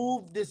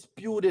remove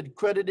disputed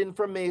credit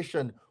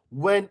information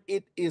when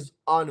it is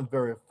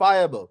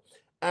unverifiable.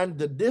 And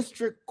the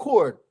district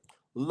court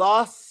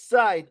lost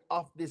sight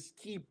of this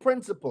key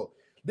principle.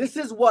 This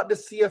is what the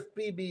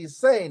CFPB is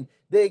saying.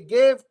 They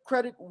gave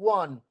Credit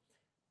One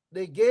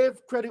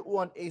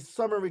a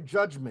summary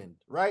judgment,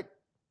 right?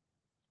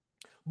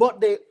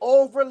 But they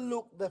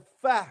overlooked the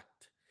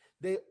fact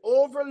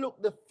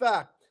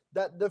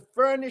that the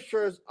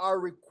furnishers are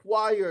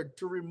required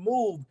to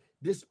remove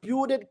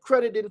disputed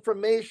credit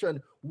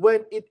information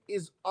when it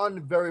is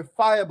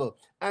unverifiable.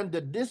 And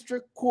the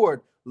district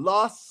court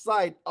lost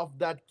sight of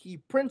that key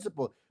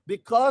principle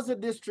because the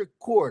district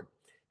court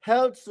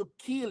held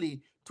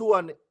Sukili to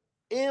an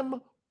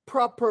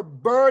improper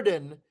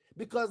burden,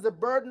 because the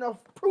burden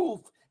of proof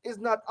is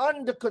not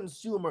on the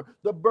consumer.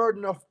 The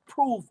burden of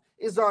proof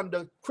is on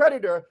the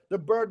creditor. The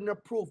burden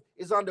of proof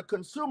is on the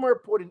consumer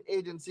reporting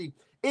agency.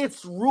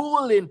 Its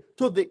ruling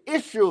to the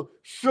issue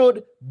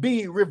should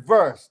be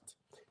reversed.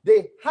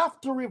 They have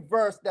to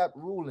reverse that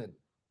ruling.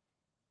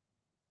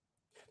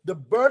 The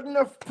burden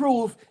of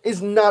proof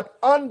is not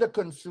on the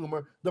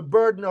consumer. The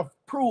burden of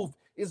proof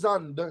is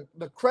on the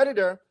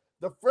creditor,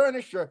 the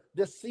furnisher,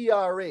 the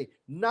CRA,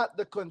 not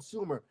the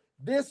consumer.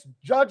 This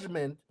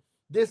judgment,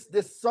 this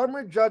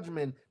summary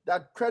judgment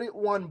that Credit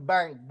One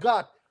Bank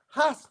got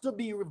has to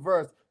be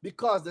reversed,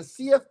 because the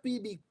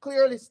CFPB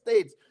clearly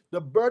states the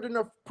burden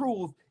of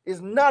proof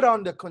is not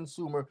on the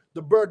consumer.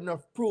 The burden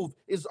of proof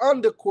is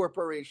on the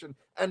corporation,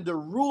 and the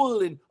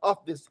ruling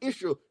of this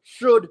issue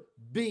should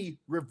be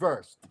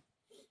reversed.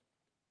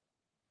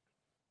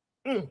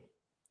 That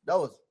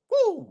was,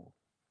 woo!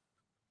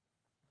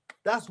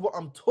 That's what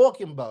I'm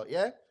talking about,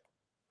 yeah?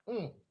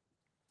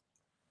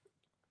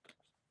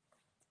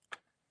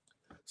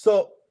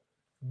 So,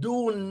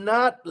 do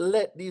not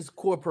let these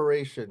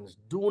corporations,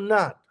 do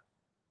not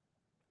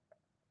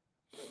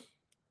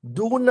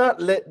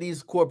let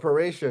these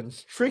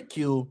corporations trick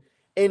you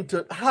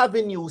into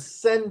having you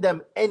send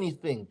them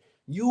anything.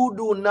 You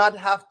do not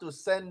have to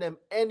send them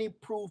any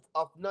proof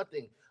of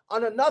nothing.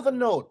 On another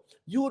note,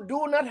 you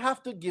do not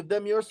have to give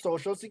them your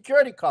social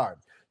security card.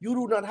 You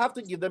do not have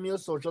to give them your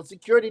social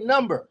security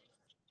number.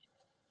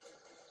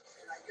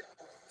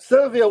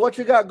 Sylvia, what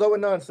you got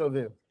going on,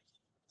 Sylvia?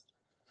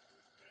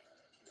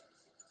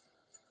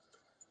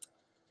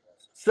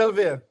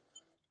 Sylvia.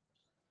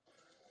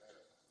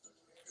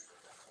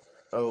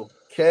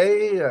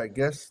 Okay, I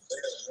guess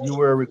you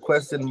were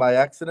requested by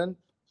accident.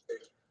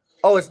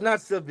 Oh, it's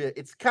not Sylvia,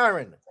 it's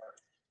Karen.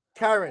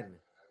 Karen.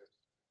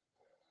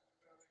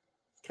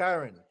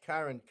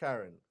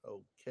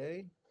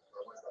 Okay.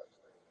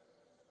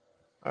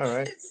 All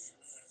right.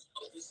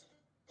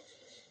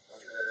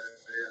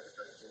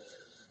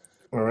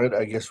 All right,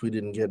 I guess we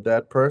didn't get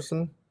that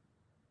person.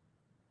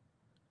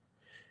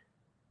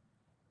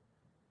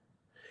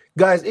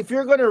 Guys, if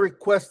you're gonna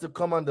request to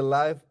come on the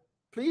live,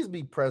 please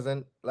be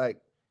present.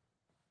 Like,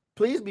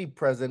 please be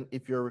present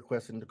if you're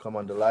requesting to come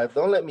on the live.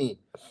 Don't let me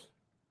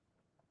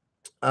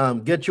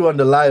get you on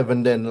the live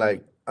and then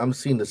like I'm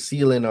seeing the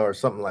ceiling or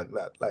something like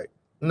that. Like,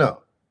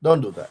 no,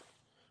 don't do that.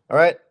 All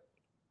right.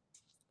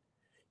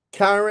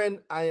 Karen,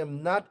 I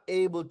am not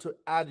able to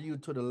add you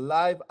to the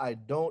live. I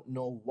don't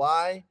know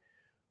why,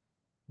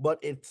 but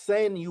it's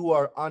saying you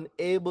are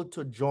unable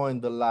to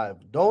join the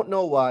live. Don't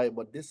know why,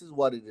 but this is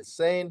what it is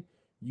saying.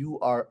 You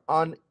are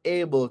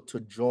unable to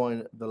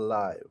join the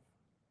live.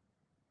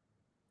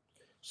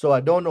 So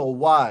I don't know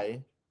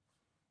why.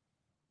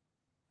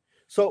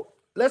 So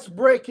let's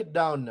break it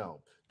down now.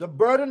 The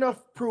burden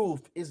of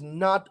proof is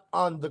not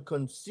on the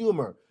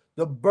consumer.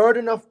 The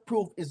burden of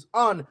proof is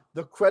on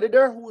the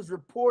creditor who is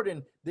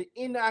reporting the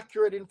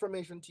inaccurate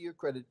information to your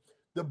credit.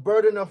 The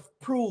burden of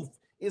proof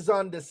is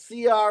on the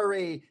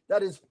CRA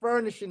that is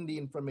furnishing the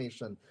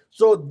information.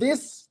 So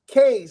this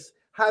case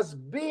has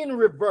been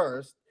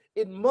reversed.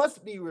 It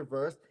must be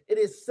reversed. It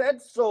is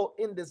said so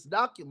in this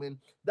document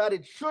that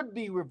it should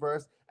be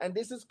reversed, and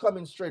this is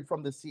coming straight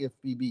from the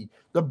CFPB.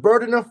 The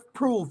burden of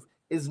proof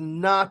is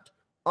not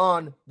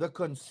on the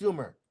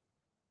consumer.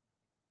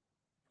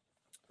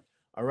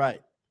 All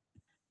right.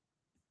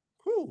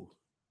 Whew.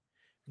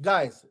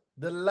 Guys,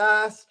 the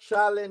last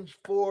challenge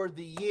for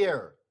the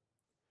year.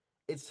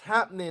 It's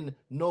happening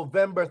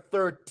November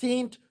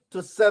 13th to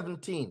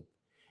 17th.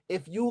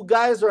 If you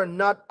guys are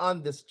not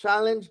on this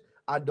challenge,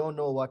 I don't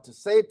know what to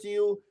say to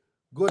you.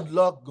 Good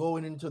luck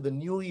going into the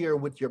new year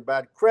with your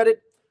bad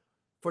credit.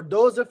 For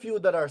those of you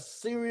that are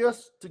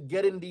serious to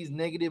getting these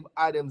negative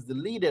items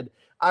deleted,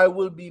 I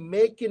will be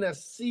making a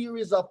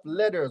series of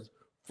letters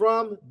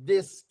from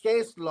this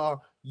case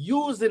law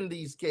using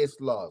these case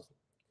laws.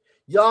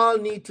 Y'all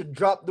need to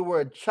drop the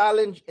word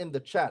challenge in the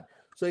chat.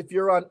 So if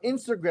you're on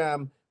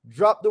Instagram,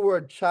 drop the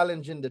word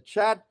challenge in the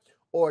chat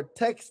or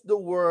text the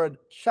word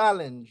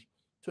challenge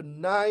to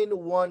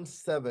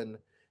 917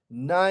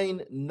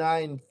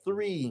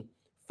 993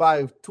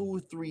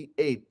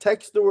 5238.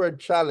 Text the word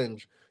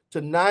challenge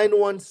to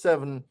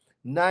 917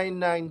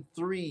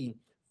 993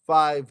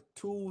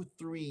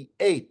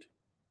 5238.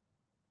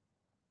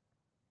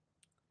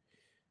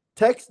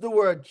 Text the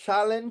word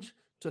challenge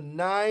to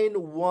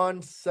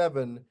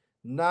 917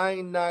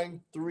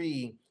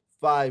 993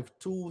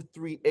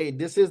 5238.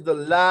 This is the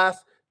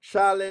last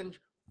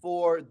challenge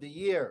for the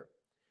year.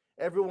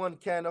 Everyone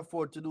can't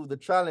afford to do the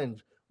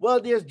challenge. Well,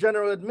 there's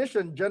general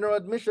admission. General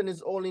admission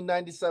is only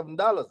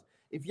 $97.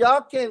 If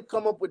y'all can't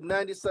come up with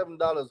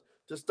 $97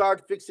 to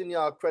start fixing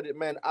y'all credit,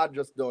 man, I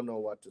just don't know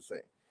what to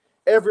say.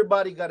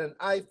 Everybody got an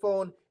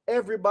iPhone.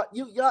 Every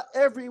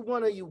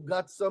one of you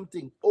got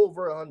something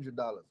over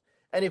 $100.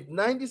 And if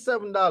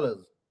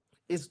 $97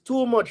 is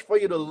too much for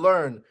you to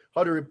learn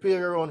how to repair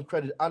your own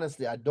credit,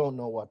 honestly, I don't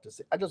know what to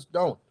say. I just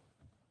don't.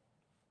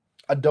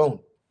 I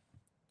don't.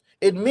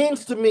 It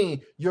means to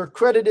me your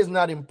credit is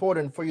not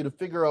important for you to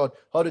figure out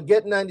how to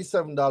get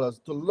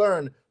 $97 to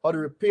learn how to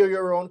repair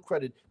your own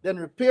credit, then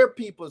repair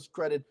people's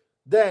credit,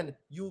 then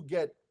you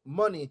get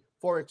money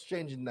for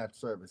exchanging that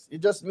service.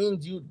 It just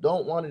means you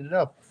don't want it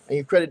enough and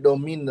your credit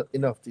don't mean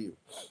enough to you.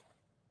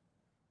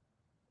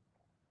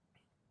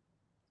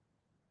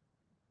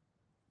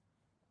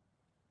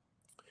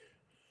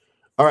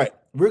 All right,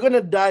 we're going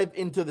to dive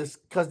into this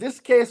because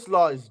this case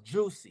law is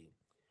juicy,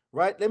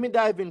 right? Let me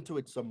dive into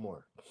it some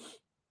more.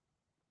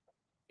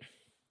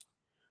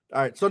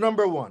 All right, so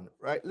number one,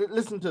 right?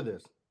 Listen to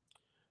this.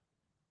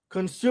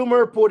 Consumer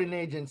reporting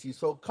agency.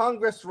 So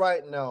Congress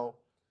right now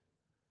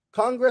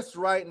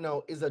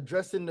is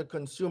addressing the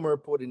consumer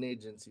reporting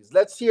agencies.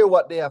 Let's hear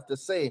what they have to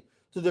say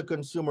to the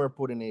consumer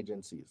reporting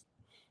agencies.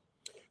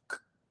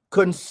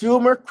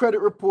 Consumer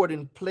credit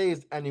reporting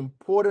plays an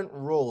important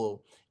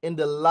role in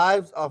the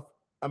lives of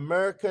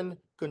American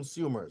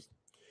consumers.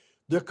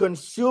 The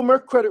consumer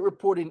credit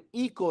reporting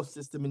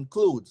ecosystem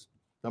includes,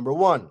 number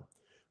one,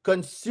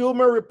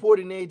 consumer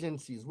reporting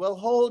agencies. Well,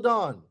 hold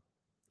on.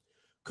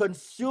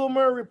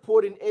 Consumer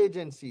reporting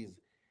agencies.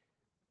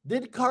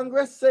 Did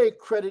Congress say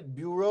credit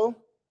bureau?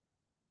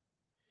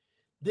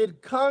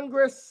 Did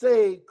Congress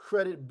say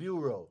credit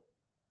bureau?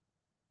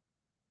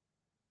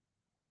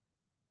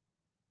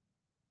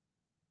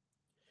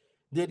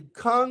 Did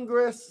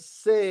Congress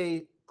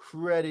say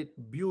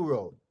credit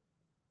bureau?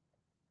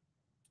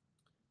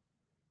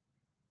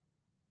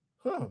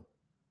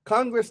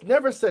 Congress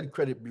never said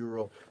credit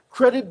bureau.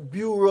 Credit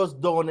bureaus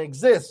don't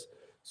exist.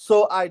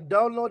 So I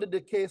downloaded the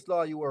case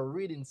law you were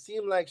reading.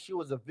 Seemed like she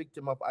was a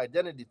victim of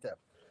identity theft.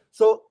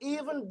 So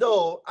even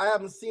though I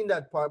haven't seen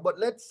that part, but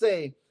let's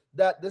say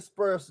that this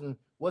person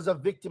was a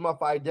victim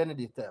of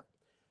identity theft.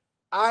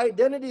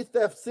 Identity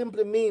theft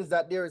simply means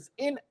that there is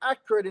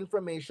inaccurate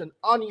information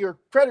on your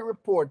credit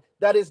report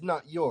that is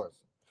not yours.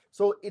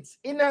 So it's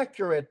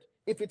inaccurate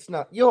if it's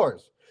not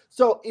yours.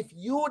 So if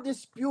you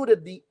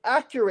disputed the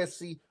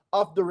accuracy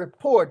of the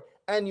report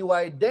and you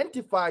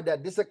identified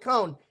that this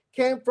account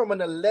came from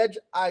an alleged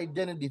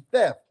identity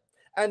theft,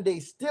 and they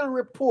still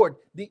report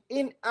the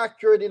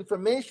inaccurate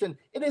information,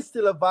 it is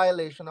still a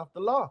violation of the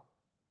law.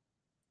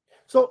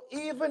 So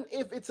even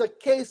if it's a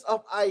case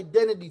of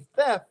identity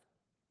theft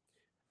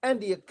and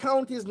the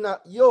account is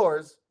not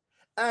yours,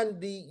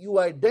 and you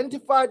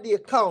identified the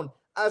account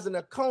as an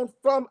account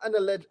from an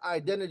alleged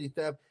identity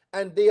theft,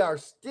 and they are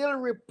still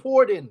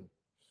reporting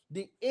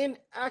the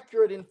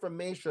inaccurate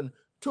information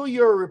to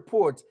your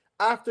reports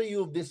after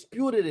you've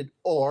disputed it,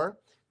 or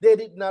they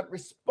did not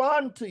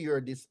respond to your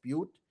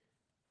dispute,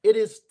 it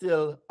is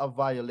still a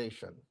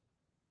violation.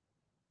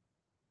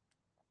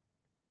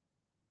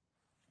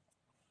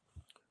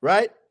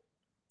 Right?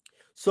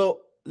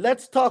 So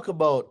let's talk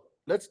about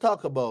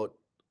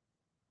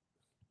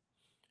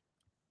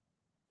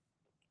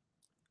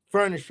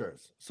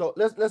furnishers. So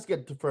let's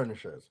get to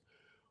furnishers.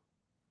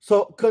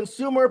 So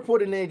consumer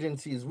reporting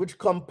agencies which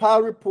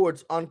compile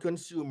reports on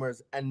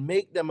consumers and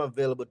make them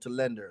available to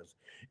lenders,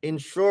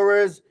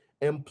 insurers,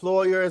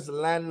 employers,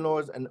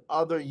 landlords, and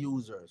other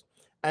users.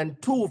 And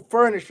two,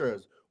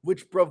 furnishers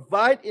which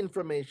provide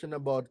information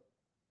about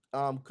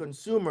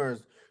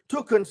consumers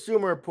to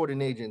consumer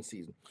reporting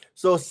agencies.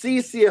 So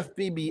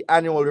CCFPB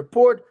annual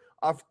report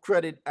of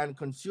credit and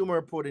consumer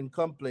reporting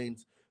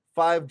complaints,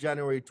 5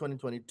 January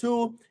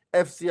 2022.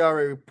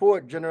 FCRA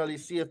report, generally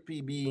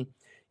CFPB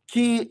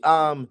key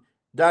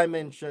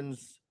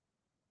dimensions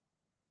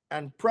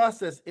and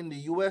process in the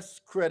U.S.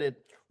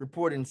 credit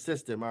reporting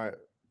system. All right,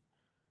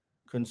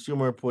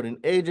 consumer reporting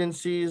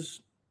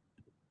agencies.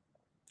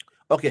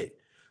 Okay,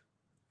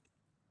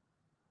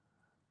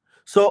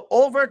 so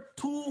over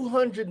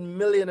 200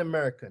 million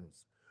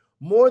Americans,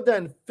 more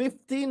than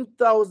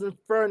 15,000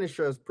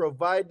 furnishers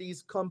provide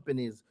these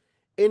companies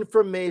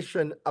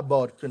information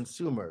about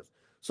consumers.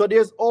 So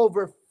there's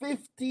over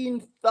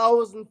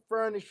 15,000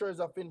 furnishers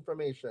of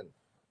information.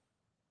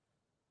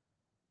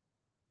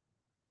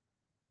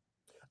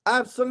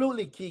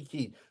 Absolutely,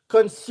 Kiki.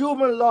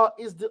 Consumer law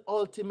is the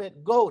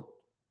ultimate goat.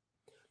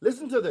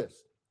 Listen to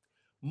this.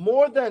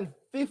 More than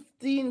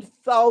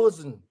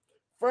 15,000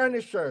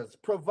 furnishers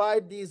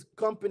provide these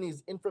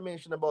companies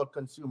information about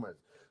consumers.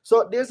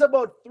 So there's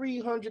about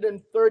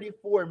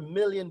 334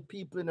 million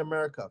people in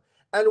America,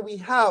 and we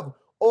have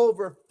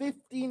over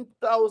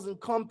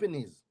 15,000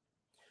 companies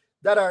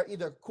that are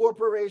either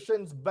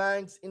corporations,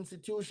 banks,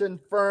 institutions,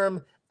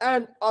 firms,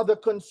 and other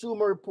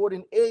consumer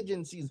reporting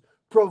agencies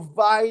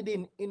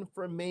providing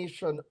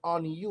information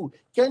on you.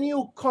 Can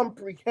you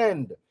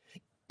comprehend?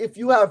 If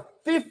you have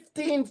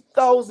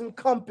 15,000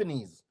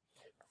 companies,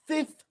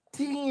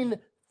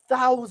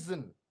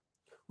 15,000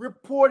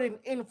 reporting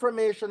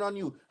information on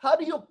you, how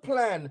do you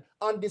plan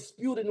on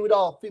disputing with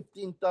all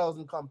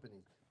 15,000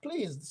 companies?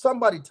 Please,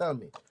 somebody tell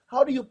me.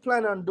 How do you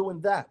plan on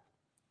doing that?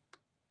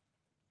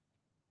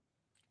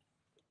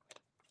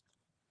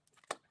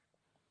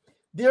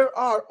 There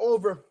are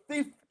over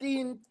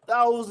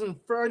 15,000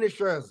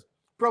 furnishers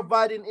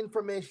providing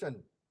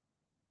information.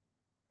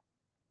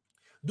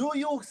 Do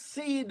you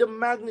see the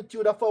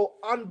magnitude of how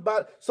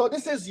unbalanced? So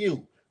this is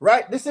you,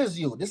 right? This is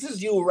you. This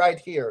is you right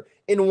here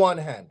in one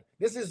hand.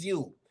 This is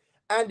you.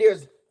 And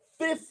there's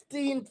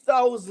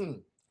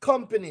 15,000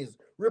 companies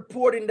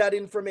reporting that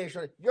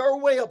information. You're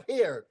way up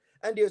here.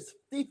 And there's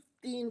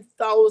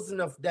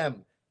 15,000 of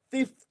them.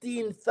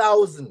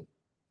 15,000.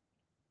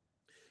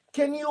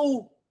 Can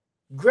you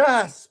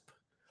grasp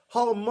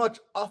how much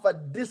of a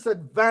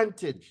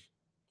disadvantage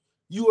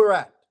you are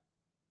at?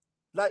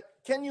 Like,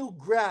 can you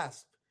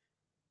grasp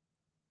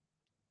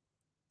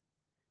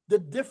the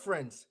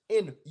difference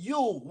in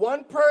you,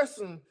 one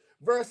person,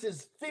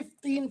 versus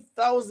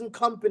 15,000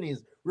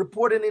 companies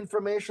reporting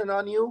information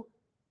on you?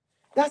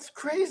 That's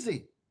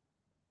crazy.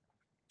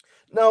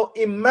 Now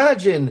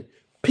imagine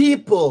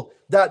people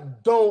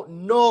that don't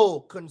know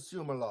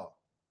consumer law,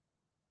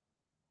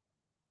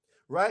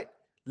 right?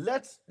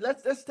 Let's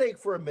take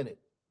for a minute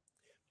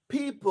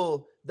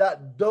people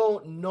that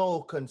don't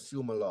know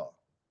consumer law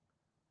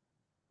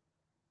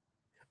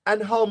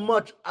and how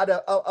much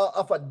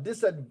of a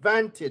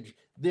disadvantage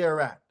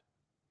they're at.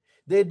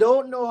 They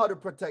don't know how to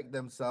protect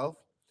themselves.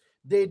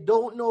 They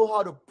don't know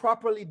how to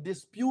properly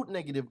dispute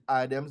negative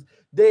items.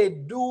 They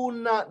do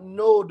not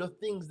know the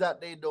things that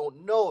they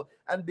don't know.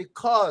 And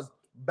because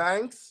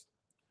banks,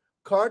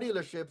 car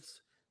dealerships,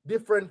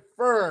 different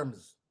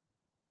firms,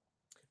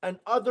 and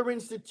other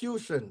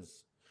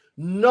institutions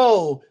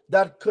know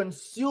that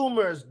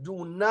consumers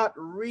do not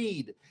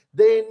read,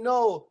 they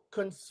know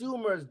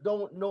consumers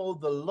don't know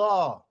the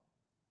law.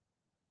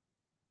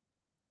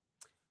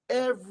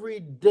 Every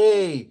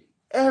day,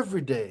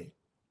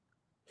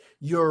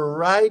 your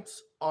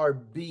rights are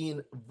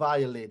being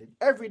violated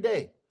every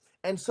day.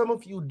 And some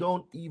of you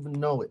don't even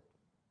know it.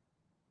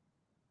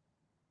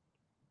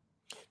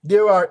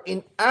 There are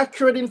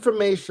inaccurate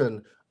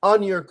information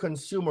on your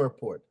consumer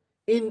report.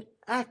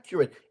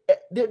 Inaccurate.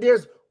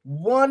 There's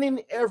 1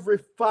 in every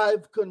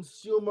 5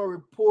 consumer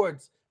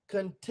reports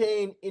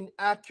contain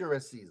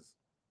inaccuracies.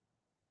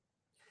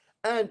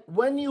 And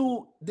when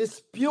you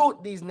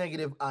dispute these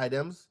negative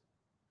items,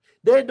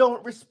 they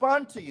don't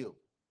respond to you.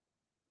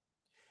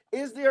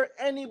 Is there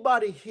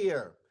anybody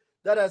here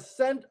that has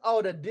sent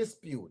out a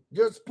dispute,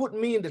 just put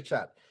me in the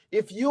chat.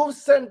 If you've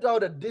sent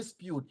out a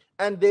dispute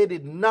and they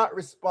did not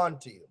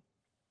respond to you,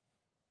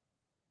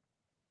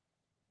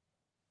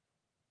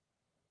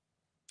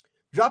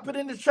 drop it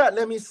in the chat.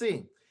 Let me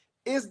see.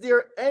 Is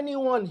there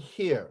anyone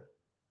here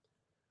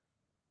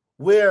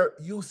where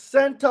you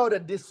sent out a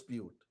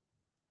dispute,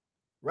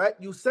 right?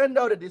 You send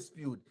out a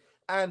dispute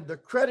and the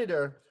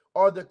creditor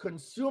or the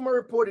consumer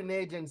reporting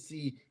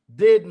agency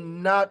did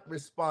not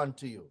respond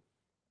to you?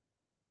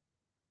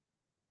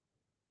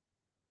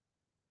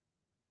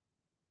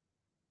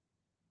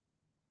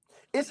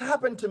 It's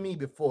happened to me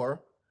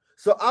before.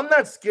 So I'm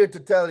not scared to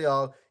tell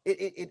y'all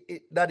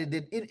that it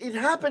did. It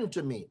happened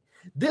to me.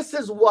 This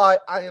is why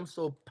I am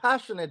so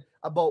passionate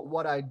about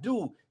what I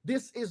do.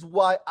 This is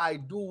why I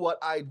do what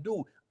I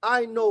do.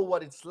 I know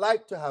what it's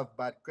like to have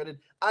bad credit.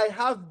 I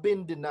have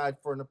been denied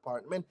for an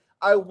apartment.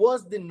 I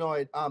was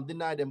denied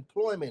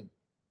employment.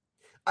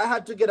 I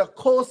had to get a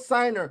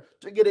co-signer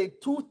to get a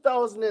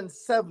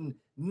 2007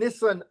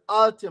 Nissan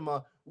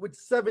Altima with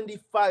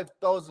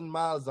 75,000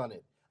 miles on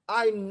it.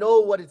 I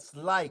know what it's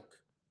like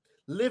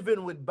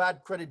living with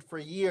bad credit for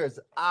years.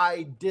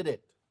 I did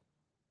it.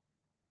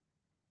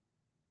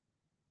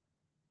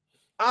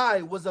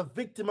 I was a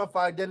victim of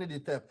identity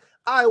theft.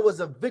 I was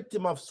a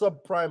victim of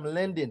subprime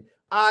lending.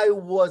 I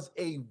was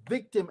a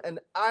victim, and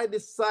I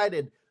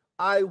decided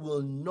I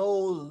will no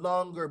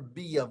longer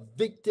be a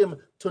victim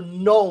to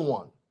no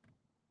one.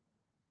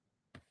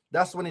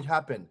 That's when it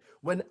happened.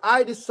 When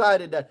I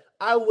decided that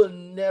I will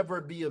never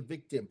be a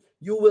victim.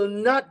 You will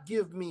not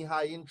give me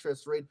high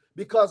interest rate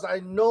because I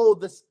know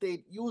the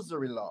state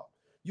usury law.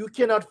 You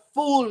cannot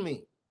fool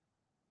me.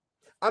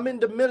 I'm in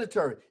the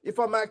military. If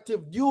I'm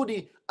active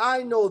duty,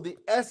 I know the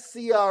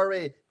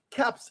SCRA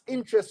caps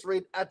interest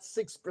rate at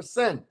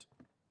 6%.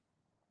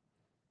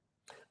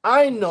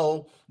 I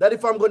know that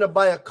if I'm going to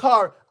buy a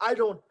car, I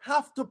don't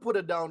have to put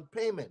a down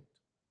payment.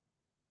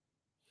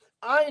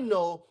 I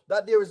know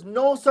that there is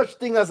no such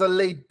thing as a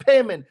late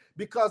payment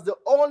because the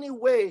only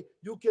way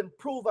you can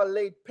prove a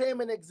late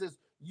payment exists,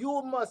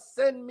 you must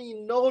send me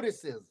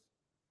notices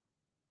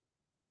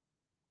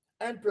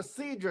and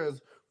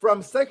procedures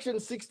from Section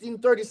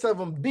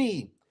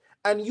 1637B,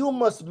 and you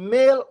must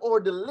mail or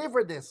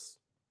deliver this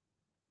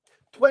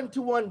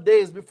 21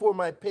 days before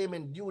my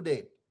payment due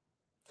date.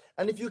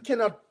 And if you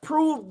cannot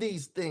prove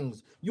these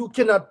things, you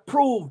cannot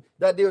prove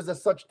that there's a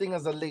such thing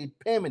as a late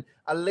payment.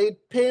 A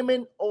late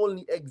payment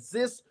only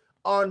exists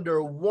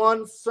under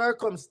one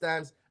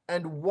circumstance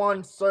and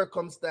one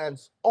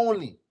circumstance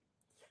only.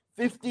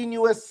 15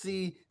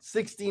 USC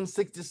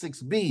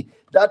 1666B.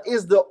 That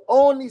is the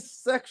only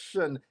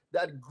section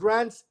that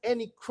grants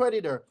any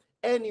creditor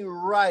any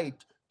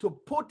right to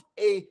put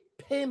a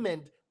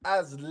payment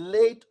as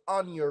late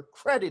on your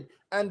credit,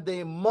 and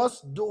they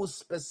must do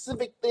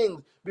specific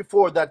things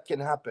before that can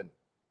happen.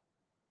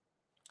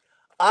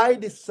 I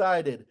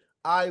decided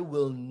I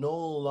will no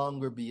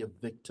longer be a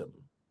victim.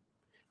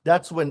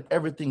 That's when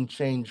everything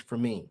changed for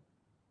me.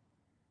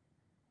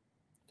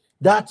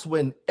 That's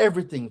when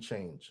everything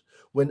changed.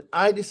 When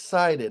I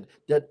decided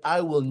that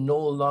I will no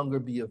longer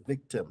be a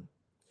victim.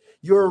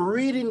 You're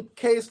reading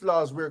case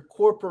laws where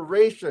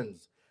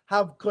corporations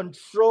have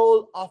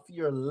control of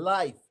your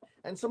life.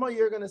 And some of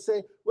you are going to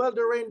say, well,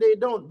 Doreen, they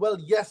don't. Well,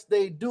 yes,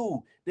 they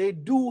do. They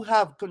do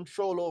have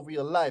control over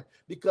your life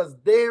because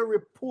they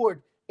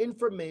report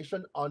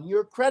information on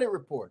your credit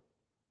report.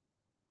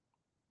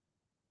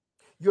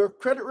 Your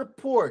credit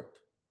report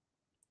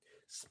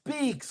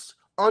speaks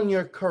on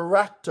your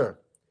character,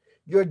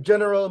 your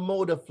general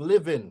mode of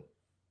living.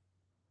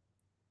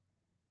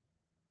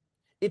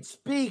 It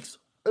speaks.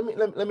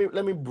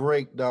 Let me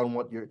break down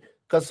what you're,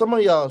 because some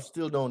of y'all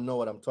still don't know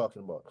what I'm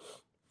talking about.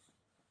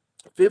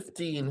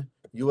 15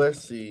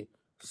 USC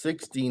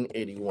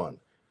 1681.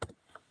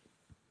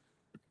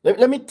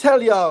 Let me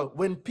tell y'all,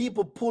 when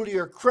people pull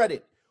your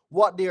credit,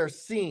 what they are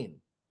seeing.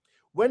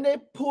 When they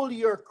pull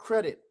your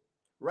credit,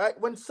 right?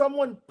 When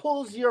someone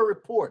pulls your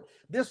report,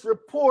 this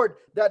report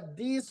that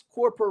these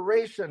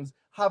corporations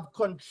have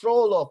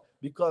control of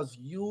because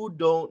you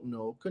don't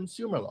know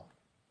consumer law.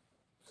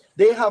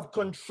 They have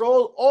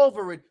control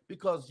over it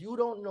because you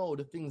don't know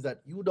the things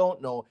that you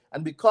don't know.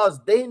 And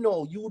because they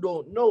know you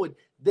don't know it,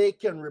 they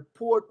can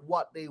report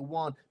what they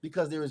want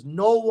because there is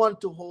no one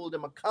to hold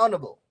them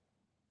accountable.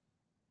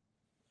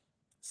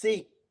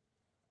 See,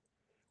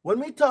 when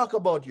we talk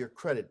about your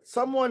credit,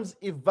 someone's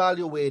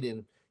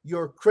evaluating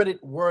your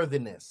credit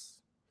worthiness,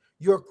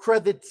 your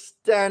credit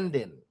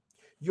standing,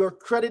 your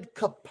credit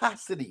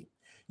capacity,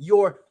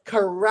 your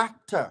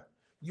character,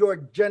 your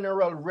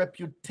general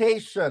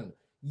reputation.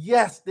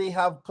 Yes, they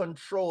have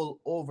control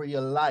over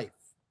your life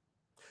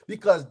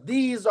because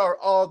these are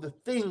all the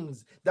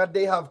things that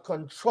they have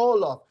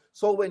control of.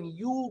 So when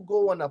you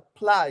go and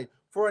apply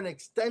for an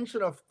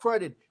extension of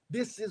credit,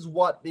 this is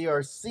what they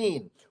are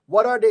seeing.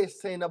 What are they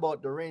saying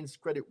about Doreen's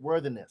credit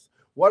worthiness?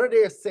 What are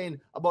they saying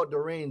about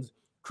Doreen's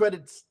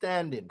credit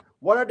standing?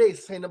 What are they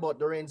saying about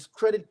Doreen's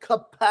credit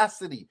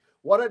capacity?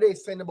 What are they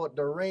saying about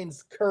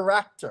Doreen's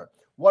character?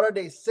 What are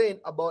they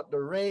saying about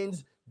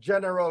Doreen's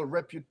general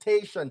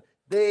reputation.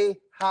 They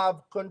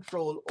have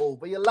control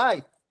over your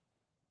life.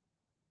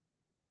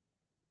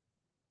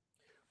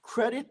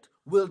 Credit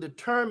will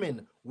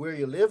determine where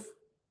you live,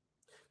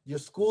 your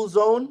school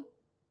zone,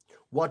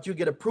 what you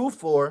get approved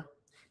for,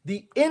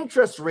 the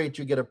interest rate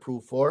you get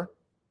approved for.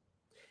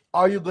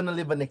 Are you going to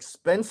live an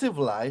expensive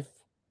life?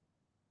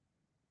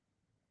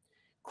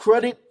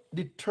 Credit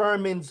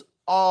determines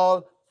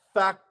all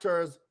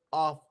factors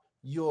of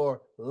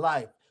your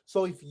life.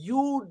 So if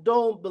you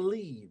don't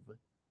believe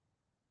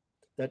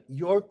that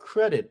your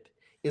credit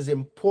is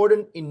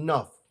important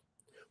enough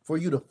for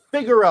you to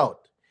figure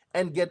out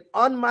and get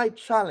on my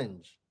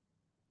challenge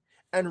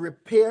and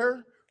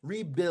repair,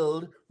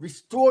 rebuild,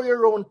 restore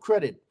your own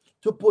credit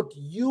to put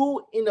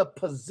you in a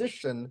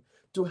position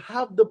to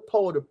have the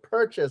power to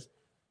purchase,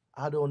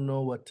 I don't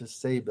know what to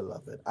say,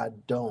 beloved. I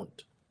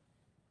don't.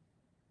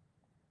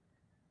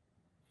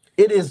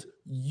 It is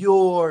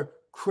your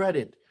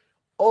credit.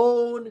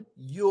 Own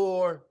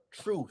your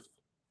truth.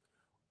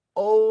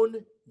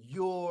 Own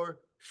your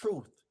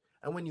truth.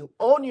 And when you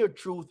own your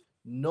truth,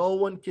 no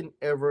one can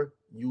ever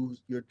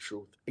use your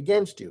truth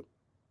against you.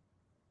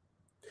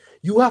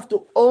 You have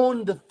to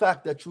own the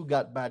fact that you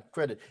got bad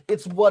credit.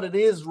 It's what it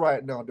is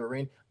right now,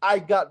 Doreen. I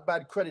got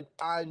bad credit.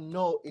 I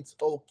know it's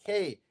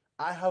okay.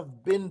 I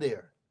have been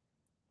there.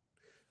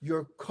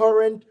 Your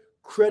current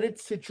credit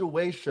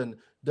situation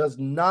does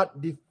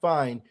not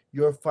define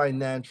your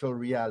financial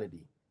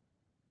reality.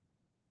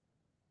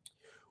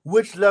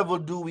 Which level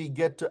do we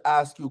get to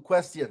ask you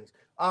questions?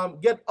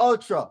 Get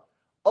Ultra.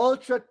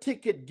 Ultra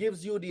Ticket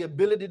gives you the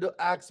ability to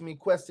ask me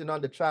questions on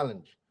the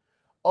challenge.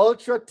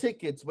 Ultra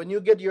Tickets, when you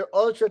get your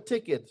Ultra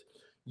Ticket,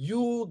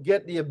 you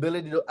get the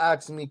ability to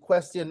ask me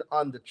question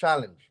on the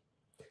challenge.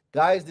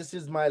 Guys, this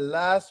is my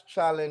last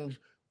challenge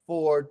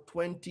for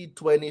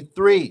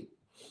 2023.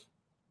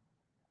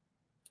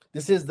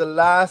 This is the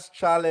last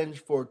challenge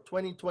for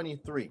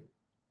 2023.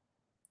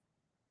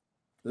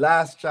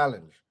 Last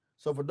challenge.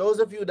 So for those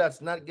of you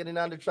that's not getting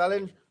on the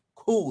challenge,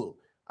 cool.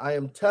 I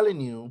am telling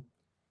you,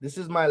 this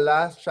is my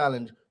last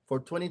challenge for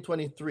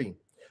 2023.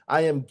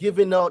 I am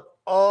giving out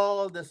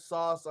all the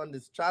sauce on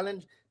this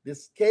challenge.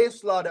 This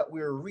case law that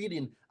we're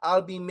reading,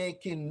 I'll be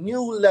making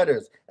new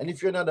letters. And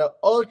if you're not an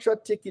Ultra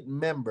Ticket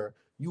member,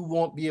 you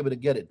won't be able to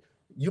get it.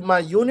 My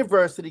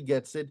university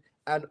gets it,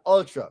 and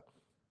Ultra.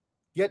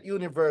 Get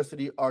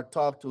university or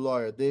talk to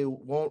lawyer. They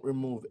won't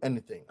remove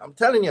anything. I'm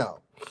telling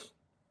y'all.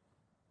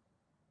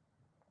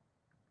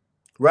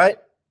 Right?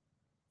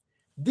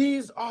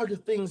 These are the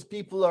things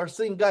people are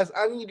saying. Guys,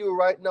 I need you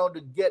right now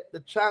to get the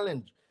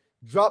challenge.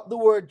 Drop the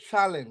word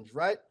challenge,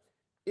 right?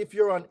 If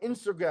you're on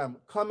Instagram,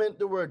 comment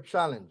the word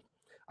challenge.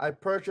 I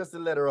purchased the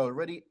letter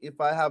already. If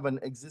I have an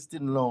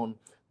existing loan,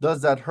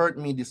 does that hurt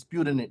me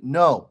disputing it?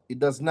 No, it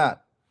does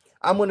not.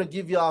 I'm going to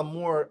give y'all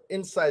more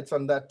insights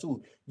on that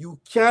too. You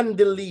can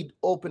delete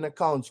open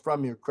accounts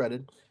from your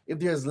credit. If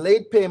there's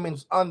late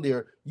payments on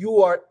there,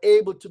 you are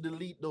able to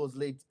delete those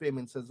late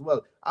payments as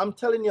well. I'm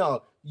telling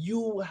y'all,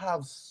 you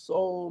have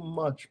so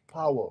much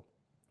power.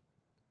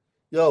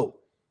 Yo,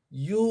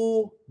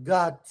 you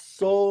got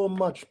so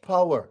much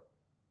power.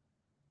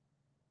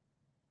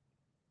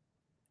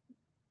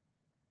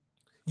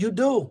 You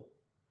do.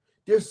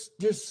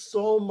 There's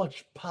so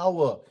much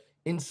power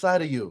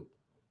inside of you.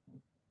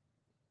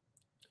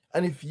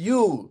 And if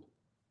you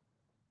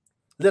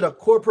let a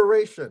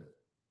corporation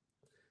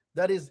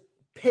that is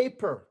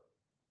paper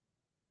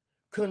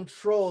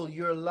control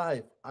your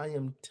life, I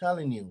am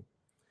telling you,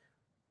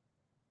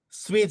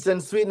 sweets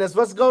and sweetness.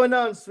 What's going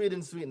on, sweet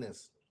and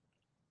sweetness?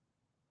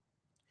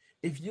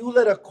 If you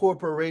let a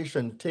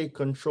corporation take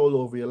control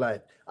over your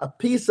life, a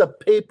piece of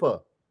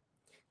paper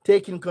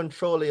taking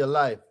control of your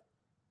life,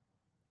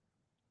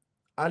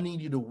 I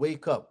need you to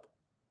wake up.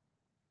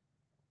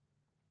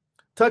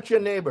 Touch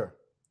your neighbor,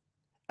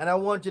 and I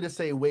want you to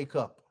say, wake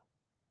up.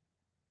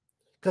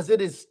 Because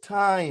it is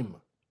time.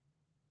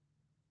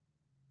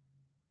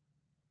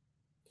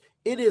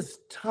 It is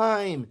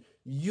time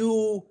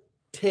you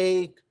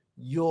take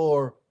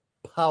your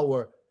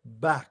power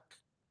back.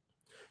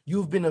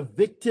 You've been a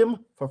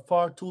victim for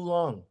far too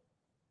long.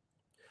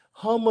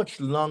 How much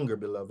longer,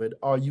 beloved,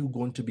 are you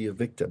going to be a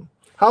victim?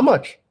 How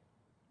much?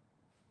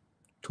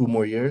 2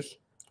 more years?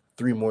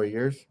 3 more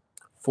years?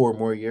 4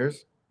 more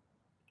years?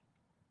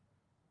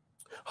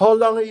 How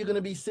long are you going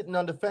to be sitting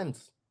on the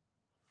fence?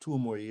 2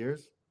 more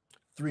years?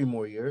 3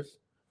 more years?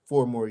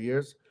 4 more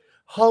years?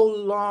 How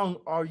long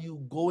are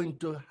you going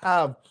to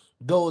have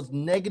those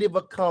negative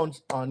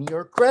accounts on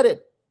your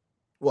credit?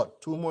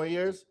 What, 2 more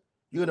years?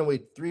 You're going to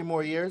wait 3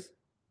 more years?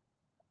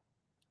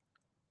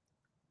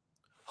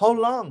 How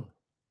long?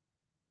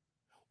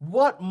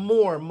 What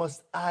more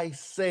must I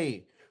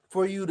say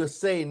for you to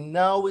say,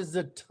 now is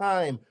the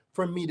time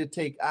for me to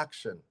take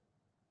action?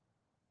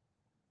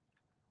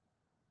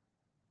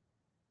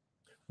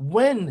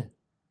 When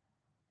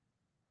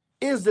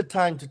is the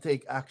time to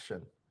take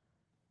action?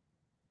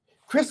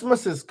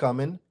 Christmas is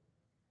coming.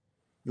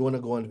 You want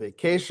to go on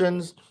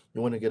vacations.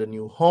 You want to get a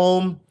new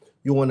home.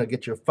 You want to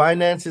get your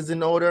finances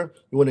in order.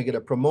 You want to get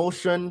a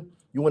promotion.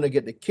 You want to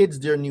get the kids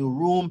their new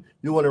room.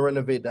 You want to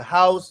renovate the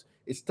house.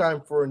 It's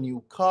time for a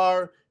new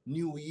car,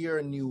 new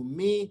year, new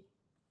me.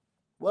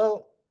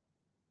 Well,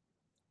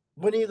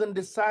 when are you going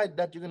to decide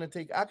that you're going to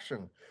take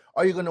action?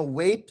 Are you going to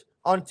wait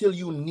until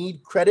you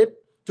need credit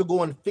to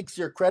go and fix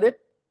your credit?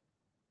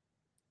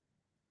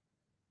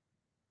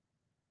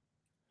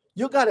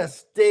 You got to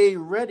stay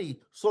ready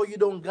so you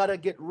don't got to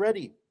get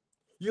ready.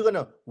 You're going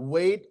to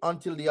wait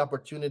until the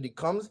opportunity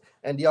comes,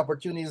 and the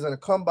opportunity is going to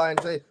come by and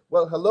say,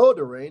 well, hello,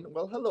 Doreen.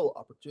 Well, hello,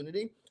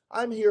 opportunity.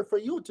 I'm here for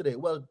you today.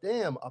 Well,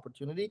 damn,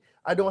 opportunity.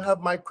 I don't have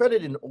my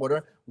credit in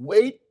order.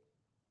 Wait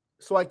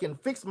so I can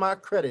fix my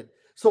credit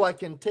so I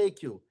can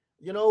take you.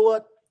 You know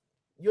what?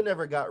 You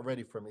never got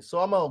ready for me. So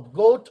I'm going to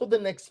go to the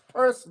next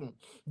person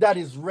that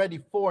is ready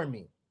for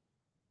me.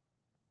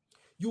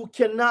 You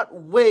cannot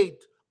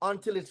wait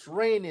until it's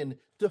raining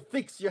to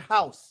fix your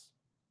house.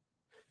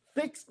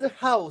 Fix the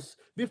house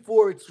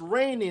before it's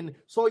raining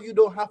so you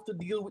don't have to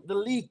deal with the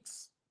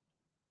leaks.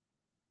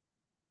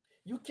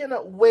 You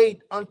cannot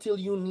wait until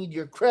you need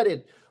your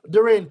credit.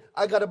 Doreen,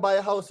 I got to buy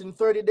a house in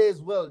 30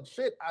 days. Well,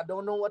 shit, I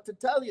don't know what to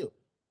tell you.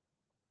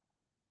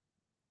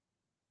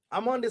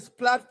 I'm on this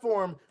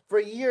platform for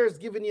years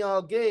giving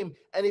y'all game.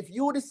 And if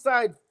you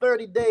decide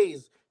 30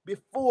 days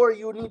before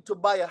you need to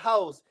buy a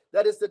house,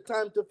 that is the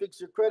time to fix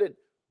your credit,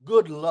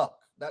 good luck.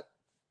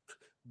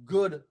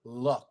 Good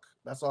luck.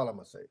 That's all I'm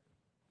going to say.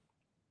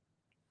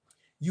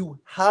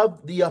 You have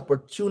the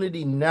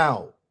opportunity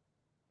now.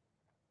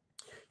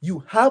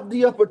 You have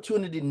the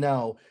opportunity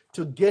now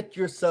to get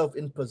yourself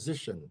in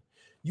position.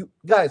 You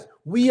guys,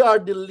 we are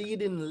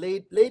deleting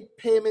late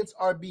payments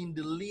are being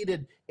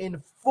deleted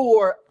in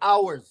 4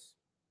 hours.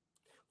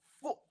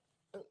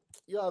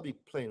 Y'all be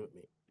playing with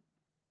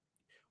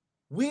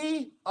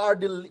me.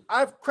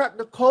 I've cracked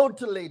the code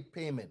to late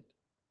payment.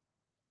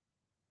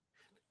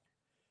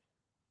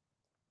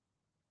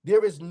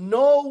 There is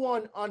no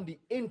one on the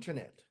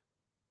internet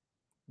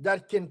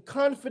that can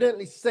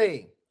confidently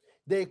say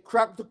they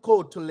cracked the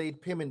code to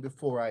late payment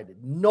before I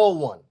did. No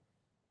one.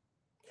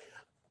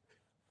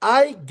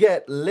 I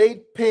get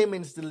late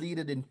payments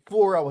deleted in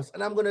 4 hours,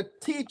 and I'm going to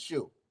teach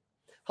you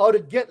how to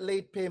get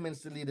late payments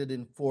deleted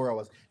in 4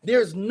 hours.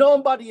 There's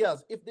nobody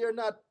else. If they're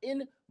not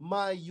in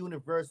my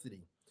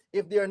university,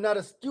 if they're not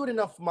a student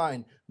of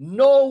mine,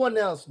 no one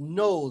else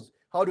knows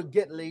how to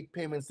get late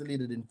payments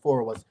deleted in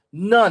 4 hours.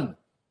 None.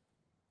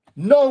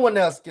 No one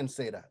else can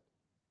say that.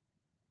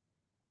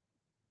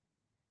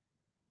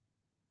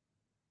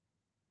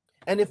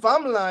 And if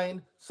I'm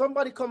lying,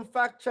 somebody come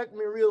fact check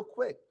me real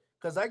quick,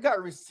 because I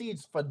got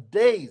receipts for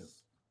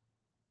days.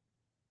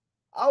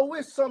 I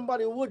wish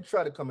somebody would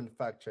try to come and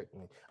fact check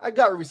me. I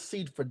got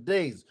receipt for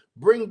days.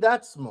 Bring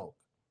that smoke.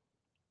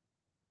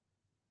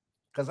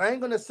 Because I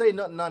ain't going to say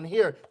nothing on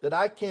here that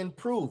I can't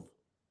prove.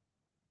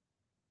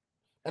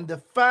 And the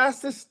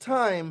fastest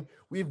time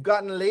we've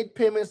gotten late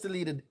payments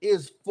deleted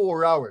is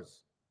 4 hours.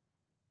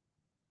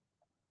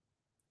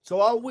 So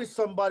I wish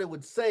somebody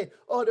would say,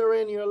 oh, they're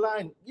in your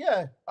line.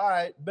 Yeah, all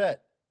right,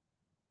 bet.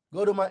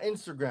 Go to my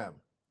Instagram.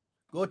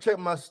 Go check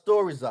my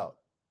stories out.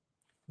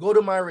 Go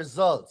to my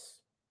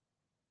results.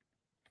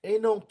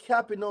 Ain't no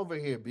capping over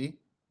here, B.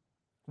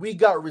 We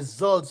got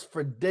results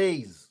for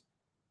days.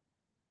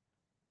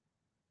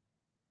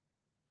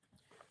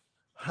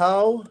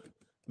 How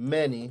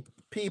many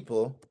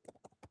people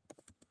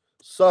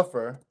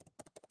suffer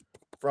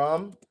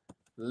from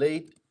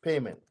late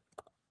payment?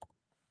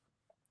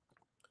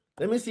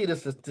 Let me see the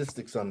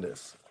statistics on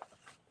this.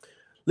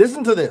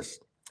 Listen to this.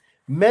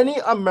 Many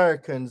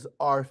Americans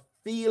are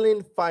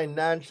feeling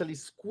financially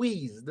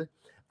squeezed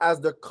as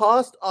the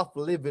cost of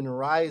living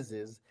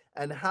rises,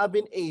 and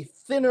having a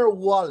thinner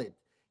wallet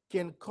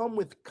can come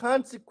with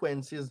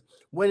consequences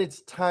when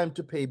it's time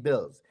to pay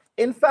bills.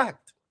 In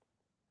fact,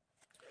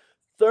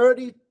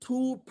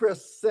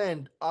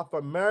 32% of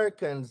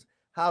Americans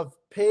have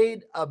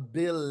paid a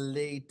bill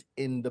late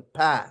in the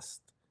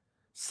past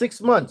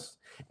 6 months.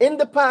 In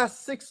the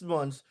past 6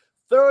 months,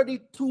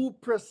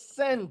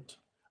 32%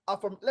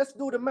 of them, let's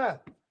do the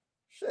math.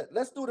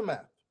 Let's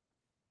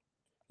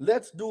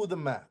do the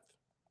math.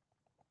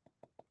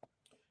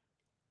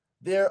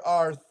 There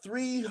are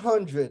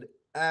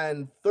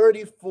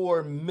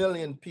 334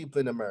 million people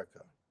in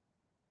America,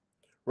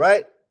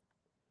 right?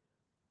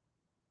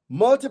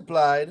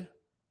 Multiplied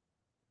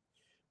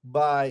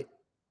by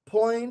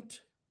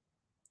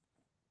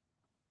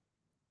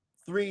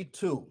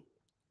 0.32.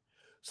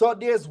 So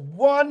there's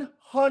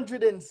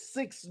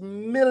 106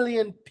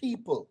 million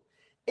people.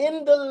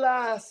 In the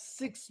last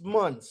 6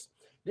 months,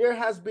 there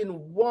has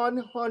been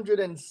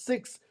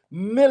 106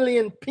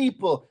 million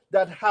people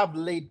that have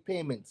late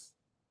payments.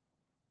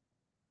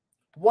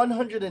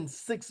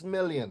 106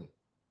 million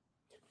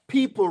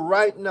people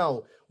right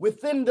now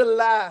within the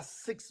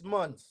last 6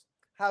 months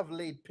have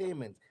late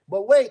payments.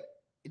 But wait,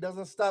 it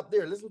doesn't stop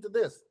there. Listen to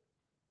this.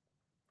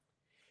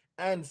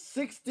 And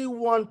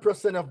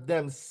 61% of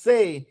them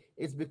say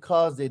it's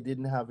because they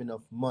didn't have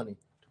enough money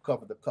to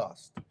cover the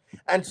cost.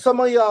 And some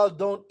of y'all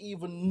don't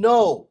even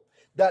know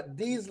that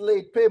these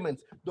late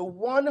payments, the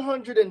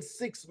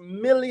 106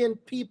 million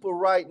people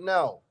right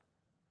now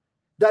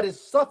that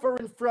is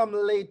suffering from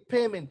late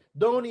payment,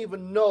 don't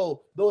even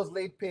know those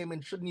late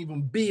payments shouldn't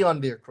even be on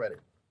their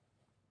credit.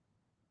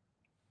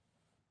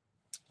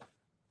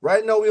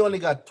 Right now, we only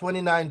got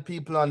 29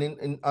 people on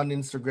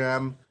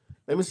Instagram.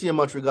 Let me see how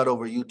much we got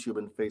over YouTube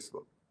and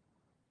Facebook.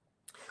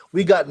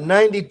 We got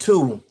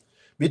 92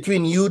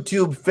 between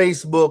YouTube,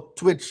 Facebook,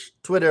 Twitch,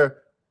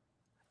 Twitter,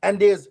 and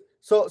there's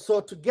so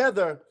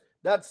together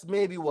that's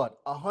maybe what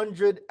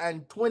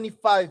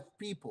 125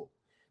 people.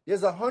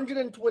 There's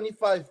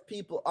 125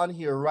 people on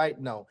here right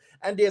now,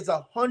 and there's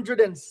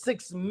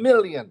 106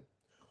 million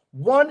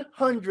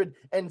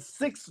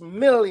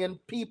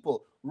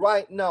people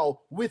right now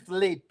with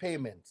late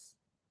payments.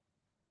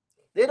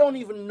 They don't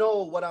even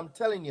know what I'm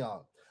telling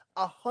y'all.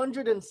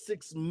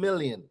 106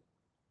 million,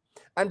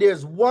 and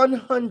there's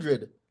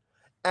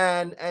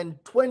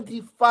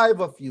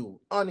 125 of you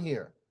on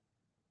here.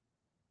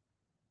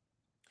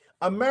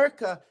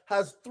 America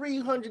has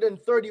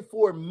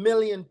 334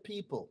 million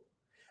people,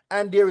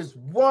 and there is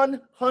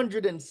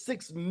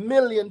 106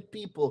 million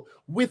people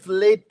with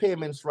late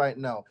payments right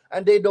now,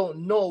 and they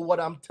don't know what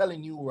I'm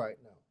telling you right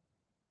now.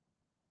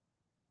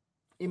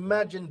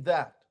 Imagine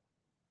that.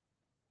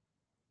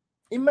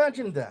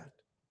 Imagine that.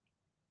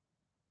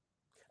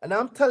 And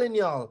I'm telling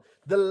y'all,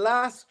 the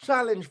last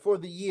challenge for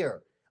the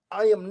year,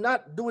 I am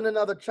not doing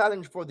another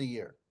challenge for the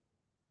year.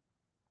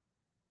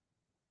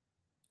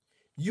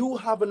 You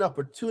have an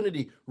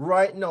opportunity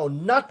right now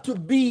not to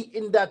be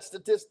in that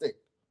statistic.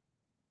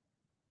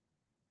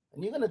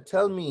 And you're going to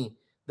tell me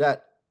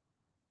that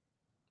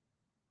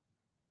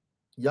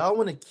y'all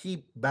want to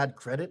keep bad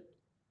credit?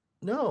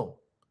 No.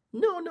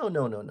 No, no,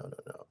 no, no, no, no,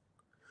 no.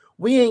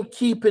 We ain't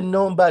keeping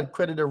no bad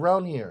credit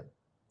around here.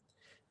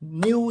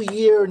 New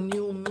year,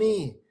 new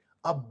me.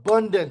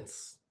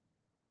 Abundance.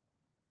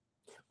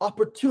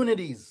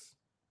 Opportunities.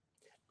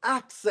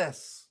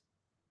 Access.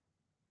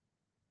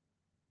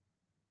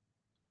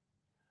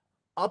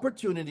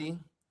 Opportunity,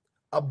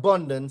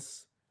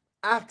 abundance,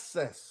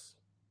 access,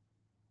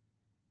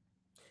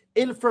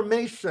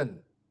 information.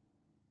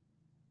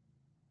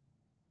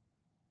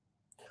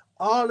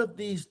 All of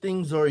these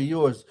things are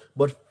yours,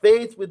 but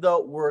faith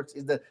without works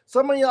is that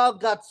some of y'all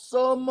got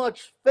so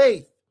much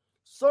faith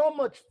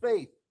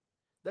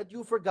that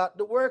you forgot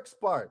the works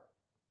part.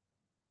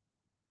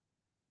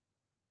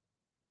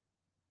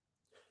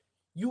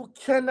 You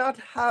cannot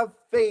have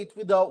faith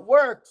without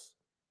works.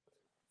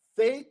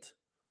 Faith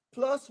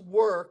plus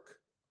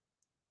work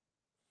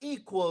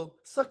equal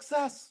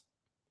success.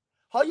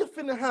 How you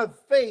finna have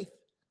faith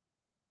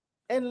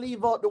and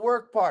leave out the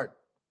work part?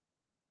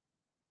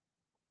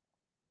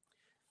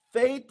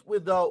 Faith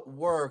without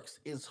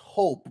works is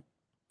hope.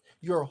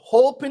 You're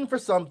hoping for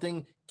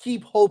something,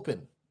 keep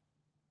hoping.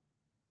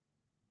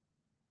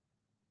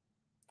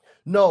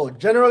 No,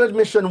 general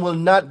admission will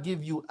not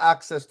give you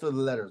access to the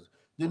letters.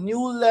 The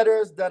new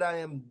letters that I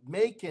am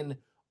making,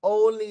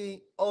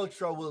 only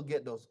Ultra will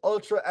get those.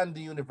 Ultra and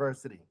the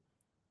university.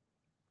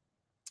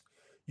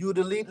 You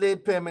delete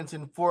late payments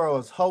in 4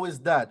 hours. How is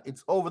that?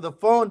 It's over the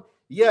phone?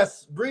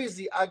 Yes,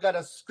 Breezy, I got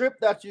a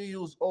script that you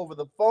use over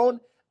the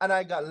phone, and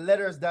I got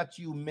letters that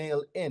you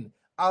mail in.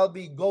 I'll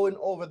be going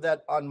over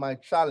that on my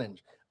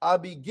challenge. I'll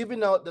be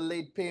giving out the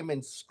late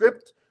payment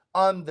script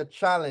on the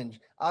challenge.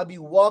 I'll be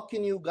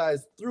walking you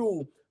guys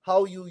through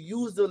how you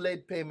use the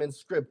late payment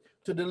script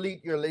to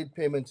delete your late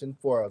payments in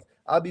 4 hours.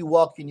 I'll be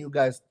walking you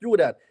guys through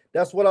that.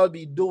 That's what I'll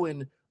be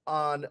doing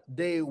on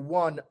day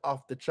 1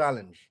 of the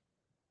challenge.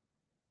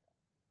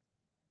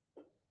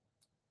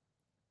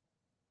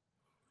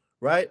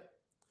 Right?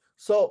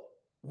 So,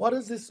 what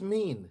does this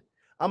mean?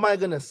 Am I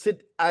going to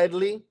sit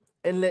idly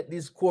and let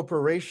these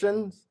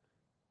corporations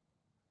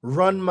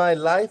run my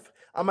life?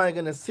 Am I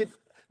going to sit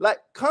like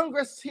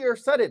Congress here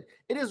said it?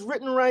 It is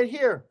written right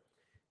here.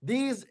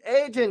 These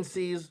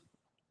agencies,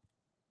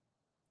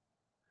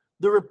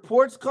 the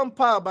reports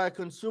compiled by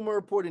consumer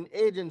reporting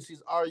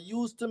agencies, are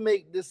used to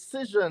make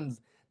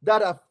decisions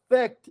that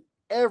affect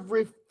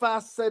every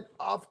facet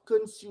of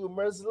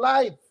consumers'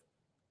 life.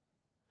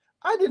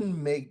 I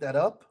didn't make that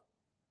up.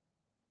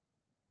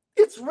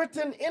 It's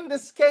written in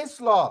this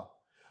case law.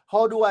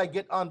 How do I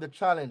get on the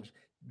challenge?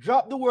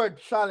 Drop the word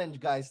challenge,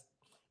 guys.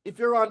 If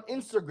you're on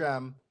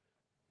Instagram,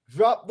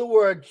 drop the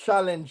word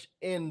challenge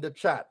in the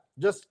chat.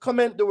 Just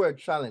comment the word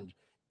challenge.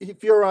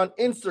 If you're on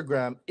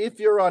Instagram,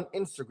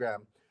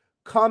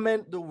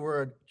 comment the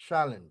word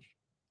challenge.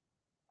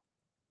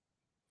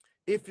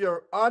 If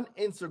you're on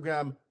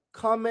Instagram,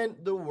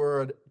 comment the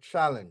word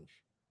challenge.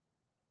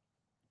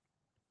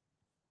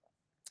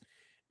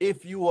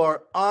 If you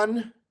are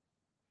on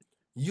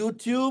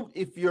YouTube,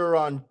 if you're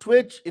on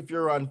Twitch, if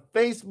you're on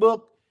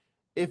Facebook,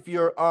 if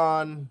you're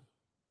on,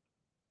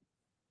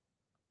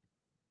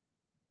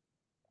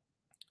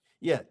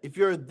 if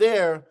you're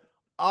there,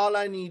 all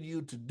I need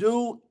you to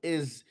do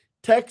is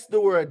text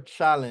the word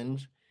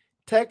challenge,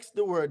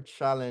 CHALLENGE,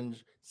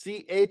 CHALLENGE,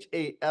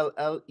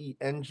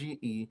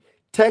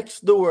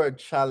 text the word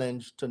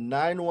challenge to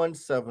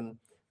 917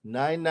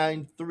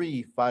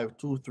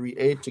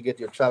 993-5238 to get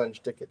your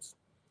challenge tickets.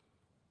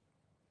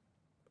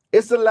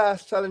 It's the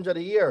last challenge of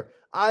the year.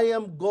 I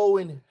am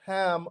going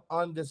ham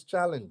on this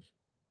challenge.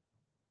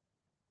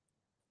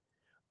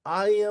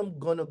 I am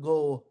gonna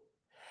go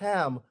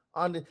ham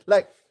on it.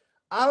 Like,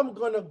 I'm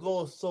gonna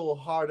go so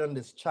hard on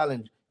this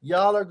challenge.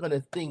 Y'all are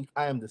gonna think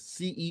I am the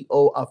CEO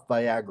of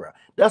Viagra.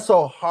 That's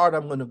how hard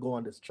I'm gonna go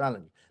on this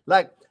challenge.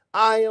 Like,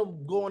 I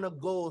am gonna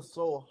go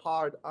so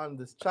hard on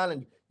this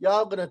challenge.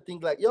 Y'all gonna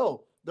think like,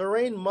 yo, the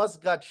rain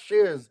must got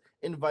shares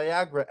in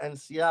Viagra and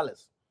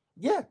Cialis.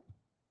 Yeah,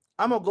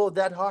 I'm gonna go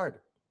that hard.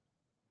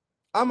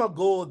 I'm gonna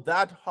go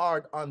that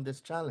hard on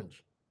this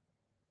challenge.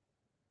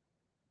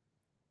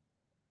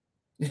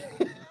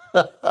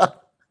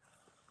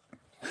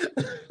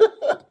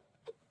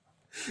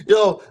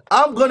 Yo,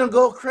 I'm gonna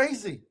go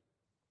crazy.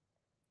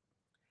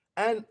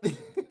 And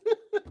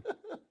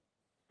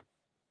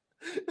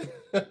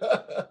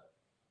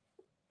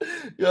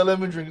yo, let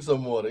me drink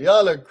some water.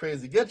 Y'all are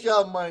crazy. Get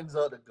y'all minds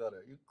out the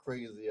gutter. You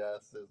crazy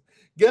asses.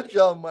 Get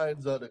y'all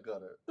minds out the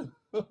gutter.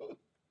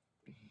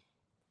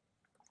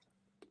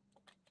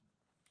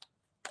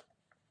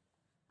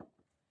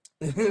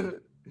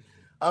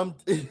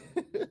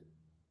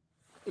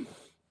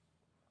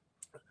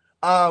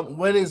 um,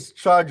 when is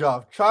charge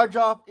off? Charge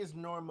off is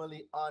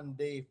normally on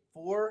day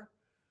 4.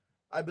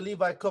 I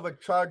believe I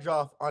covered charge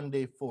off on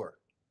day 4.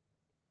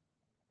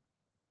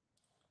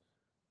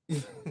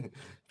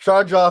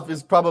 Charge off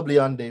is probably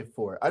on day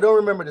 4. I don't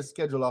remember the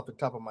schedule off the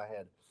top of my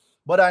head,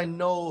 but I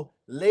know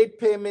late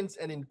payments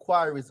and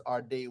inquiries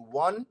are day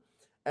 1,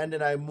 and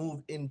then I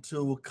move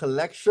into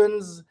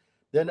collections.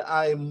 Then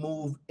I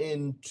move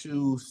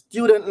into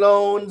student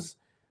loans.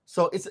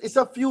 So it's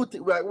a few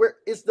things. Right,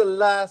 it's the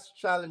last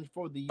challenge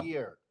for the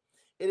year.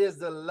 It is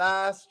the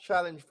last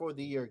challenge for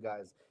the year,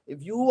 guys.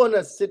 If you want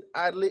to sit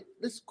idly,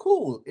 it's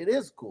cool. It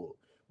is cool.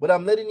 But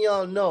I'm letting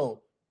y'all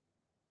know.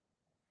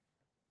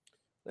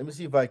 Let me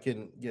see if I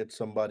can get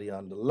somebody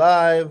on the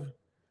live.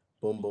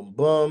 Boom, boom,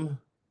 boom.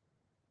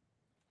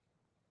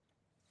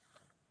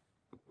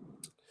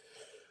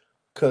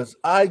 Because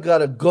I got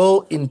to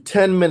go in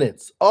 10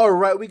 minutes. All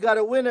right, we got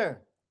a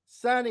winner.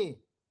 Sani,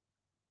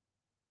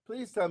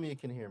 please tell me you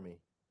can hear me.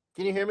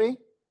 Can you hear me?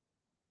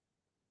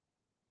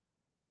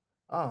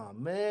 Oh,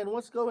 man,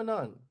 what's going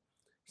on?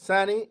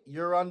 Sani,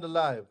 you're on the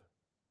live.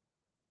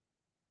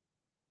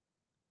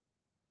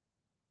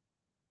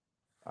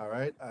 All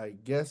right, I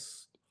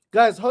guess.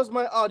 Guys, how's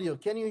my audio?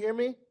 Can you hear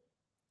me?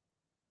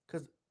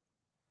 Because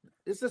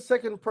it's the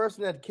second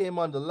person that came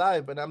on the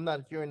live and I'm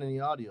not hearing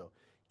any audio.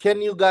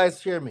 Can you guys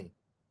hear me?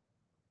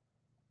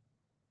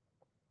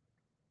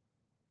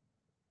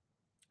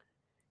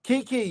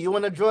 Kiki, you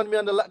want to join me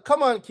on the live?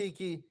 Come on,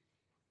 Kiki.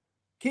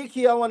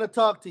 Kiki, I want to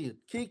talk to you.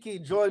 Kiki,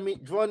 join me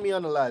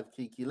on the live,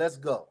 Kiki. Let's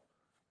go.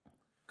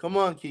 Come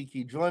on,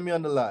 Kiki, join me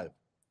on the live.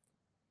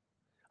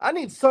 I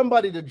need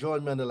somebody to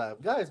join me on the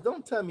live. Guys,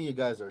 don't tell me you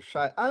guys are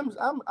shy. I'm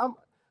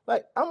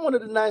one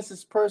of the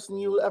nicest person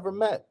you ever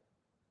met.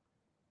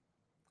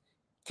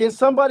 Can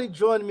somebody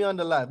join me on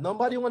the live?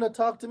 Nobody want to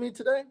talk to me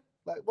today?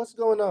 Like, what's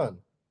going on?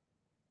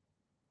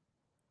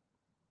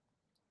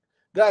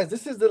 Guys,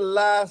 this is the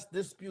last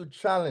dispute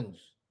challenge.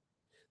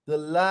 The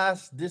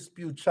last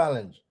dispute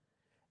challenge.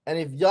 And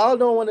if y'all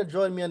don't want to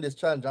join me on this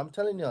challenge, I'm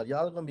telling y'all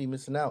are going to be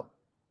missing out.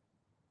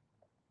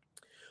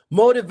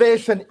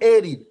 Motivation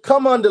 80.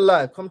 Come on the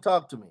live. Come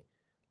talk to me.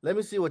 Let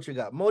me see what you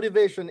got.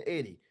 Motivation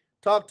 80.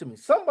 Talk to me.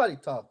 Somebody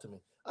talk to me.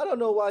 I don't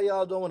know why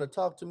y'all don't want to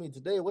talk to me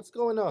today. What's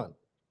going on?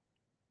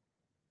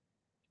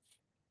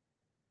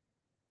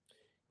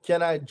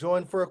 Can I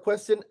join for a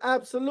question?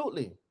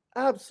 Absolutely.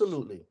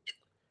 Absolutely.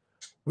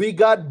 We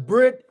got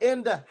Britt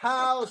in the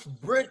house.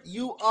 Britt,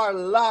 you are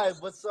live.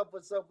 What's up?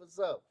 What's up?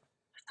 What's up?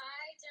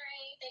 Hi,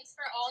 Dre. Thanks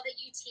for all that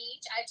you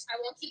teach. I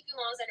won't keep you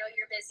long as I know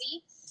you're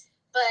busy,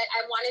 but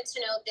I wanted to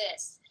know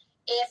this.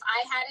 If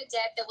I had a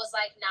debt that was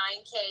like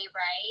 9K,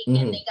 right,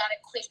 and they got a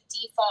quick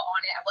default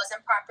on it, I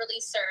wasn't properly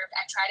served,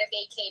 I tried to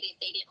vacate it,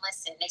 they didn't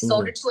listen. They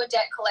sold it to a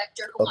debt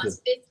collector who wants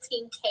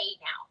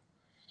 15K now.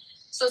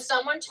 So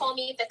someone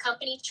told me if the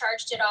company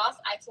charged it off,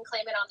 I can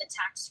claim it on the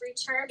tax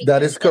return.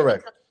 That is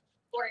correct.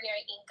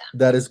 Ordinary income.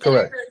 That is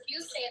correct. I heard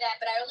you say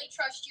that, but I only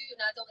trust you,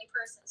 not the only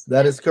person. So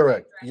that is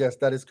correct. Right? Yes,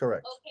 that is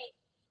correct. Okay.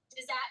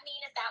 Does that mean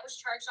if that was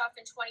charged off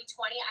in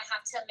 2020, I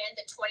have to amend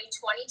the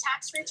 2020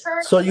 tax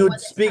return? So you'd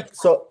speak.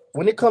 So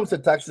when it comes to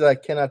taxes, I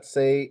cannot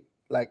say,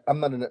 like, I'm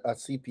not a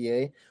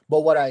CPA, but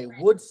what I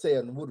would say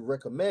and would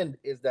recommend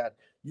is that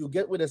you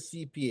get with a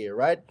CPA,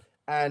 right?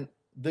 And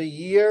the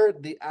year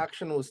the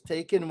action was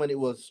taken when it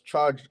was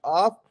charged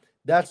off,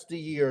 that's the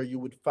year you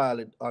would file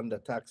it on the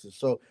taxes.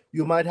 So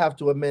you might have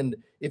to amend.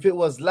 If it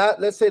was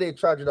let's say they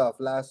charged it off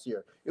last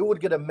year, it would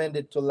get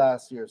amended to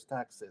last year's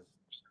taxes.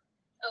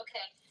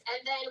 Okay.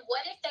 And then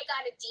what if they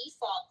got a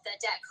default, the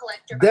debt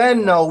collector?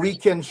 Then no, we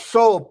can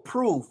show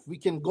proof. We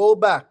can go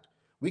back.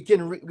 We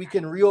can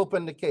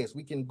reopen the case.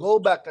 We can go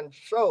back and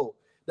show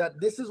that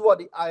this is what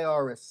the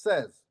IRS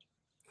says,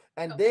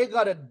 and they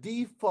got a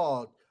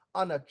default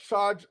on a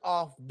charge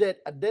off debt,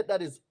 a debt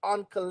that is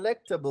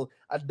uncollectible,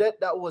 a debt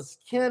that was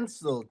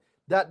canceled,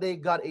 that they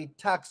got a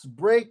tax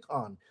break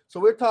on. So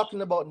we're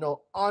talking about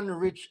no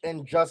unrich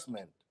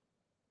adjustment.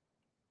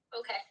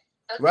 Okay.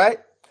 Okay. Right?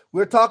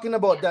 We're talking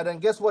about Yeah. that.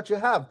 And guess what you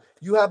have?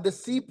 You have the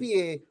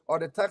CPA or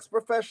the tax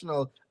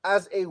professional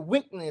as a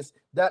witness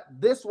that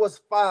this was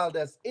filed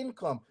as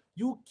income.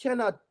 You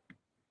cannot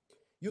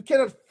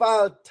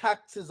file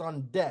taxes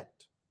on debt.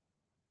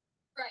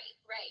 Right.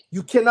 Right.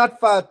 You cannot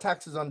file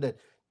taxes on debt.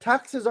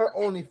 Taxes are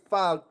Okay. only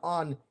filed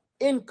on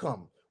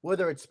income,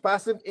 whether it's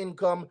passive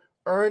income,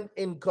 earned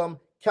income,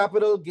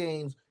 capital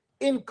gains,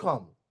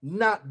 income,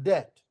 not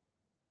debt.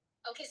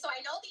 Okay, so I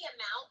know the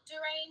amount,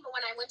 Durain, but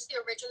when I went to the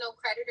original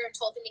creditor and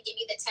told them to give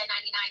me the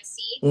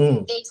 1099-C,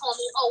 they told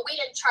me, oh, we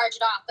didn't charge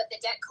it off, but the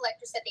debt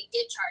collector said they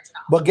did charge it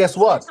off. But guess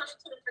So what? they're telling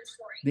two different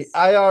stories. The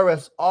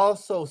IRS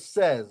also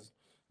says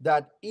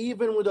that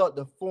even without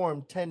the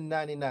form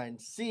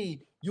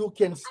 1099-C, you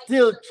can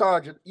still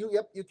charge it.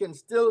 You can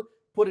still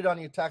put it on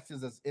your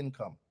taxes as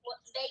income. Well,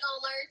 they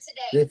gonna learn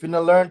today. They're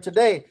finna learn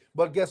today.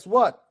 But guess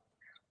what?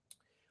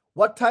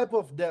 What type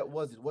of debt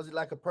was it? Was it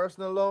like a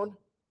personal loan?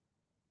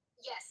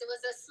 Yes, it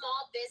was a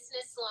small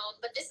business loan,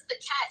 but this is the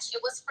catch.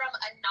 It was from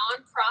a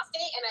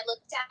nonprofit, and I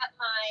looked at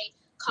my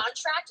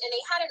contract, and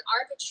they had an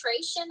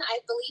arbitration, I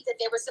believe, that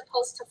they were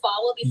supposed to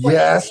follow before.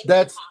 Yes,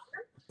 that's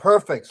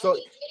perfect. So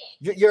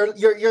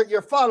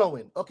you're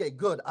following. Okay,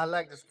 good. I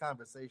like this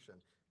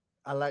conversation.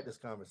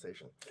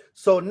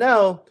 So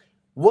now,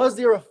 was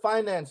there a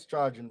finance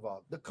charge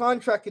involved? The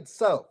contract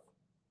itself,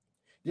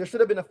 there should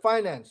have been a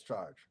finance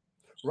charge,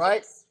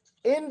 right? Yes.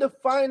 In the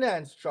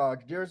finance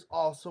charge, there's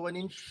also an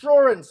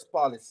insurance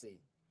policy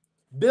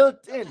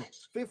built in,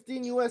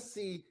 15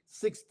 USC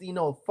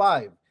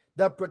 1605,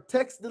 that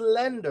protects the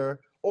lender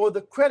or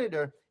the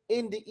creditor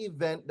in the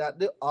event that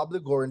the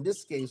obligor, in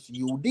this case,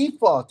 you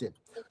defaulted.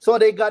 So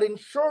they got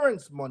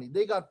insurance money,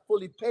 they got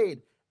fully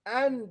paid,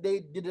 and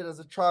they did it as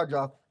a charge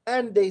off,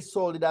 and they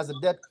sold it as a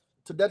debt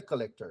to debt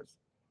collectors.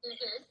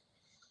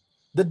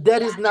 The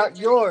debt is not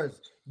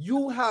yours.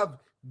 You have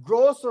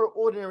gross or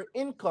ordinary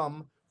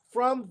income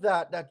from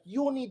that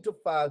you need to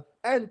file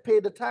and pay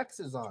the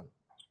taxes on.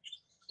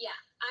 Yeah,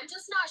 I'm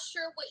just not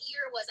sure what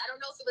year it was. I don't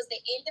know if it was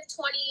the end of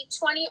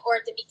 2020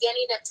 or the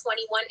beginning of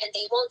 21, and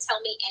they won't tell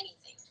me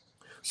anything.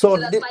 So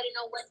that's why I didn't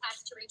know what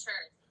tax to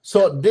return.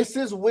 So this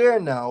is where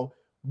now,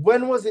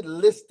 when was it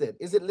listed?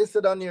 Is it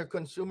listed on your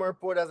consumer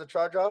report as a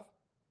charge-off?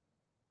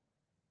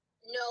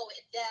 No,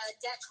 the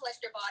debt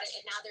collector bought it,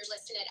 and now they're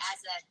listing it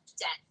as a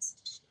debt.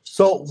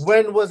 So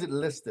when was it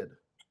listed?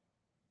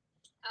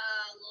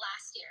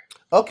 Last year.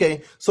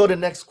 Okay, so the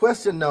next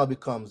question now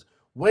becomes,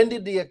 when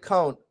did the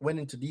account went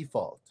into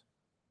default?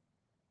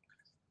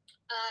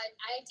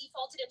 I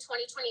defaulted in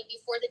 2020.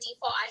 Before the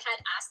default, I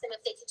had asked them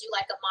if they could do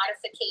like a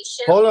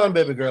modification. Hold on,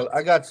 baby girl.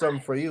 I got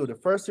something for you. The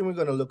first thing we're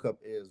going to look up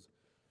is,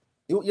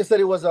 you said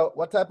it was a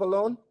what type of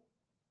loan?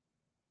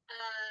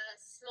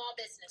 Small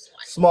business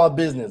one. Small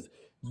business.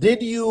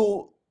 Did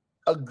you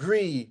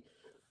agree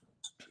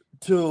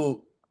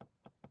to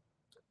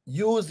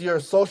use your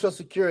social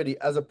security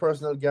as a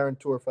personal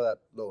guarantor for that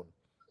loan?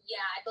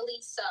 Yeah, I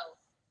believe so.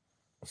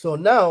 So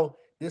now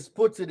this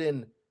puts it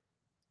in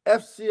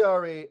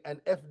FCRA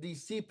and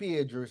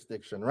FDCPA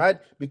jurisdiction, right?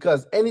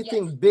 Because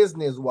anything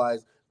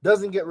business-wise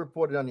doesn't get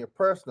reported on your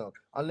personal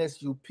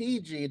unless you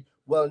PG'd.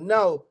 Well,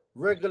 now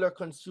regular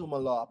consumer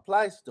law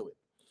applies to it.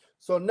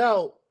 So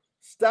now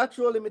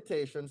statute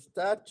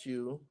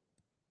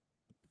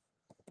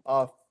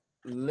of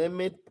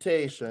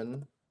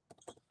limitation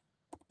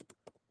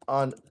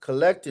on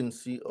collecting,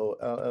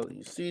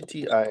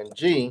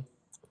 COLLECTING,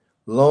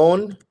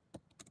 loan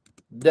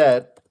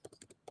debt.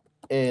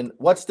 In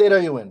what state are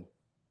you in?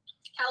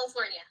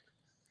 California.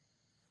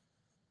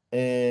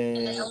 And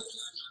in the LBC.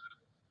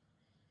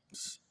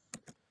 So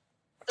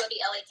the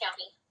LA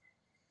County.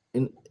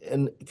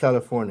 In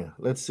California.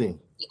 Let's see.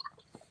 Yeah.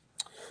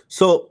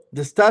 So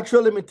the statute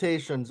of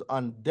limitations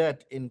on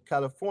debt in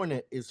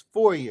California is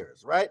 4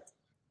 years, right?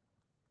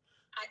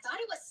 I thought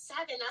it was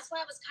 7. That's why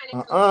I was kind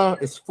of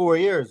confused. It's 4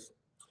 years.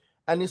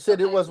 And you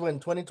said it was when,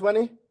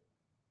 2020?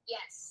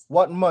 Yes.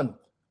 What month?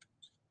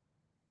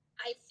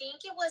 I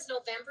think it was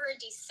November or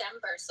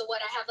December. So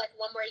what, I have like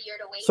 1 more year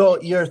to wait.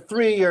 So you're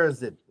 3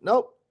 years in.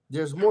 Nope.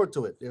 There's more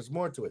to it.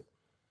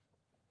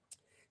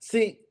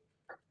 See,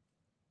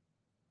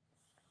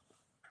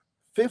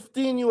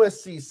 15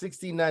 USC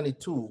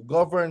 1692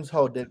 governs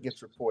how debt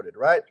gets reported,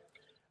 right?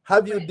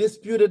 Have you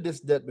disputed this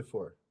debt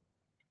before?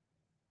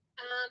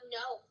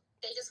 No.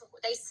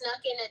 They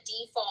snuck in a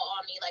default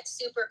on me like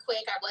super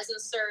quick. I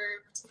wasn't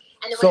served.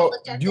 And then when I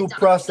looked at due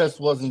process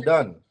wasn't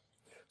done.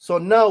 So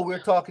now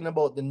we're talking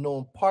about the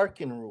known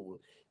parking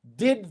rule.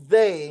 Did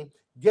they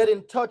get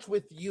in touch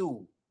with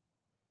you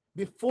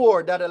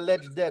before that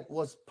alleged debt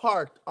was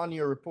parked on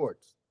your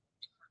reports?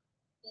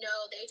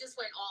 No, they just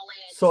went all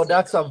in. So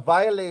that's a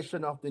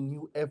violation of the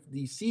new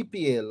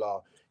FDCPA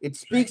law. It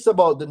speaks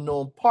about the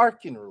known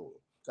parking rule.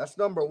 That's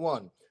number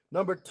 1.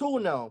 Number 2,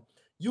 now,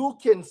 you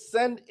can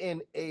send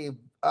in a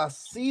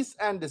cease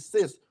and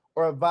desist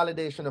or a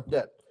validation of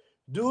debt.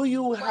 Do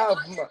you Well, I have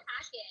bought the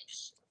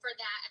package for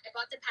that. I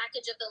bought the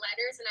package of the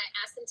letters, and I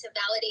asked them to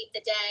validate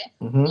the debt.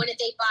 When did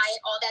they buy it?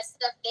 All that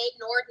stuff. They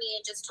ignored me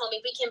and just told me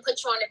we can put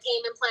you on a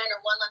payment plan or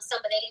one lump sum,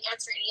 but they didn't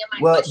answer any of my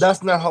Well, questions.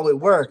 that's not how it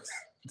works.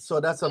 So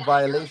that's a Yeah, I know.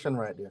 violation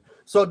right there.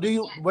 So do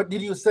you, Yeah, what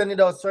did you send it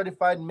out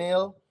certified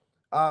mail,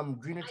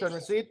 green I return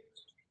did. receipt?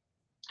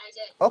 I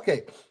did.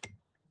 Okay.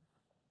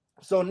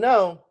 So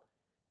now,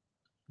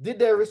 did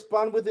they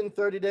respond within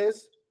 30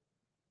 days?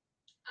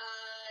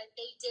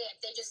 They did.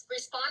 They just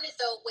responded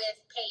though with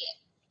pay it.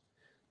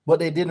 But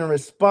they didn't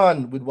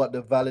respond with what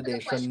the The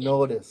validation question.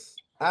 notice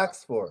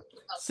asked for.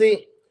 Oh,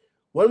 See,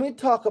 when we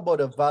talk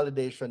about a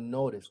validation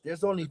notice,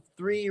 there's only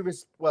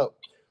well,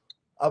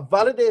 a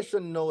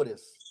validation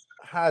notice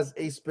has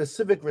a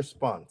specific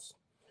response.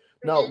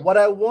 Now, mm-hmm. what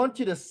I want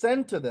you to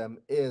send to them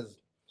is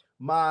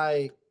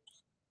my,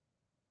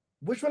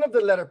 which one of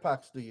the letter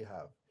packs do you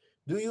have?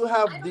 Do you I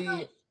have don't know. the,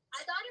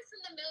 I got it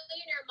from the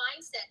Millionaire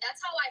Mindset.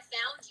 That's how I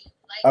found you.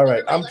 Like all one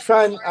right, of my lucky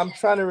stars. I'm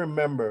trying to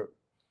remember.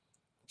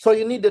 So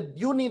you need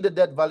the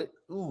debt valid.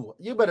 Ooh,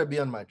 you better be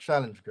on my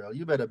challenge, girl.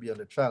 You better be on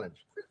the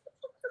challenge.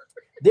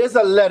 There's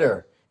a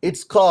letter.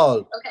 It's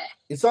called, Okay.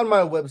 it's on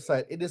my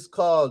website. It is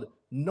called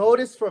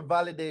Notice for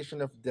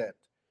Validation of Debt.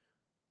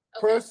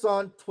 Okay.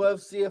 Person 12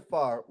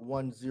 CFR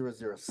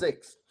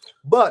 1006.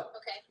 But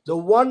Okay. the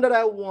one that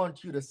I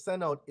want you to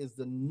send out is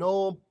the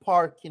no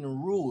parking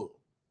rule,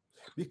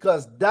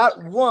 because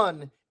that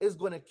one is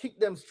going to kick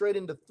them straight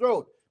in the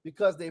throat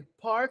because they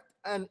parked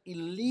an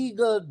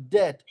illegal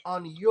debt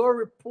on your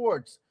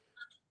reports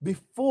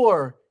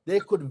before they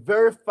could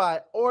verify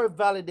or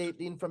validate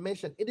the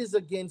information. It is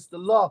against the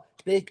law.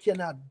 They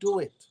cannot do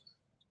it.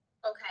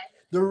 Okay.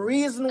 The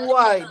reason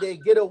why they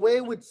get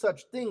away with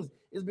such things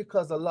is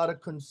because a lot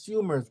of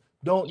consumers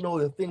don't know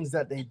the things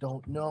that they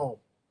don't know.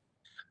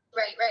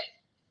 Right. Right.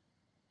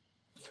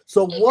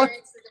 So what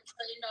Ignorance is $1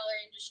 trillion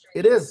industry.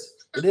 it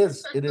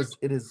is,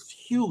 it is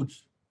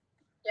huge.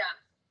 Yeah.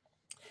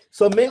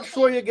 So make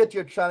sure Okay. you get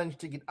your challenge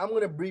ticket. I'm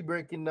gonna be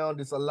breaking down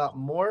this a lot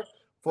more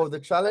for the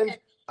challenge.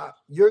 Okay.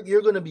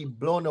 You're gonna be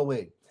blown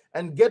away.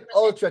 And get Okay.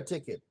 ultra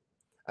ticket.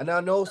 And I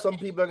know some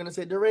Okay. people are gonna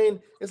say,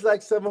 Darain, it's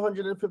like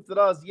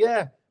 $750.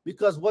 Yeah,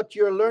 because what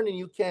you're learning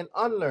you can't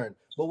unlearn,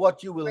 but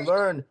what you will Right.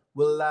 learn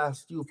will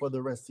last you for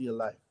the rest of your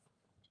life.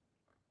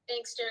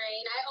 Thanks,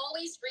 Doreen. I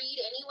always read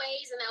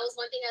anyways, and that was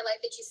one thing I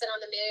like that you said on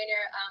the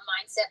Millionaire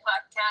Mindset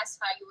podcast,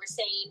 how you were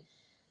saying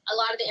a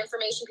lot of the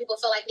information people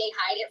feel like they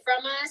hide it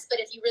from us, but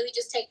if you really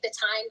just take the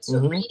time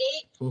to read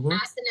it,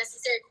 ask the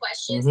necessary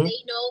questions,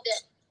 they know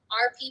that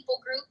our people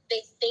group,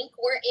 they think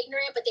we're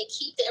ignorant, but they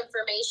keep the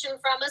information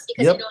from us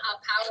because they know how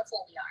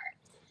powerful we are.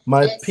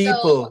 My And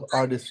people so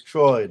are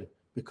destroyed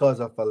because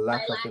of a by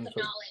lack of lack of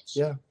information. knowledge.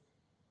 Yeah.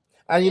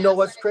 And you Yeah, know so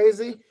what's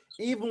crazy?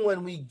 Even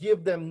when we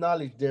give them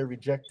knowledge, they're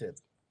rejected.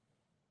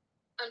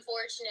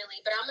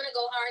 unfortunately, but I'm gonna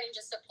go hard and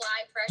just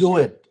apply pressure. Do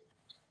it.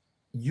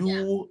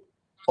 You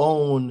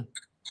own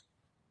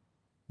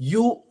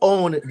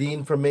the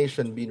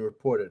information being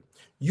reported.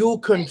 You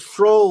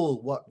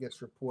control what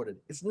gets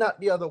reported. It's not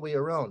the other way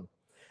around.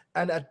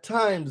 And at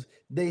times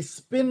they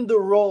spin the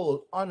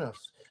role on us,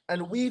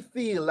 and we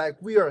feel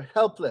like we are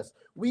helpless.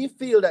 We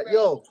feel that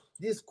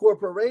these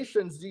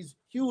corporations, these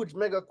huge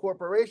mega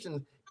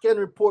corporations, can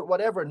report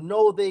whatever.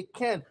 No, they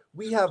can't.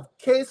 We have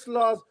case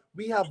laws,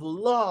 we have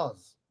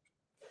laws.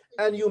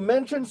 And you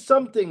mentioned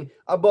something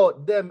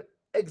about them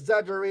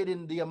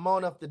exaggerating the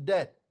amount of the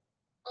debt.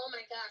 Oh my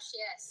gosh,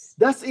 yes.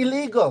 That's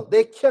illegal.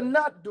 They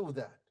cannot do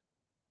that.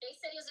 They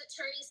said it was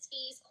attorney's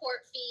fees,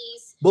 court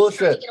fees, Bullshit.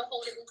 trying to get a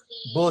hold of the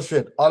fees.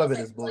 Bullshit. All of it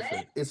is bullshit.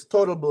 What? It's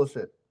total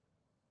bullshit.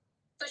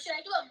 So should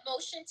I do a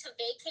motion to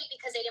vacate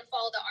because they didn't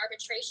follow the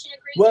arbitration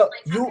agreement?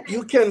 Well, like,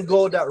 you can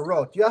go that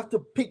route. You have to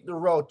pick the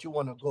route you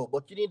want to go,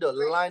 but you need to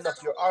line up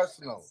your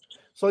arsenal.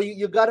 So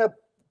you gotta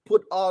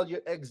put all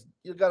your eggs.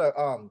 You gotta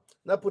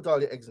not put all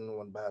your eggs in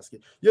one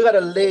basket. You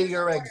gotta lay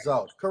your eggs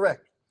out.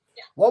 Correct.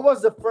 Yeah. What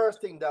was the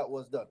first thing that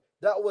was done?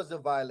 That was a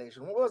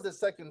violation. What was the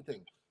second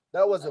thing?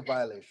 That was a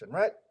violation,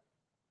 right?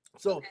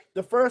 So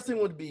the first thing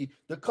would be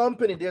the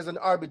company, there's an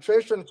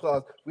arbitration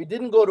clause. We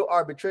didn't go to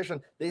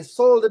arbitration. They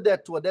sold the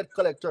debt to a debt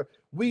collector.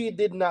 We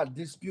did not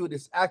dispute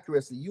its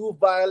accuracy. You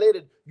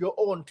violated your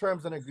own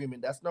terms and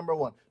agreement. That's number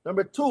one.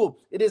 Number two,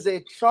 it is a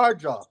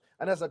charge off.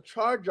 And as a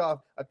charge off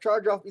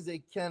is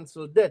a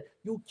canceled debt.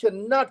 You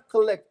cannot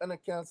collect on a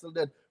canceled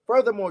debt.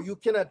 Furthermore, you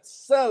cannot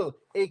sell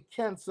a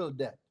canceled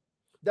debt.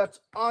 That's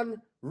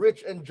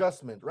unrich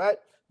adjustment, right?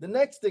 The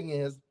next thing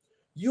is,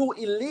 you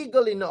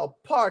illegally now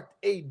parked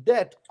a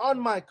debt on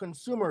my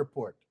consumer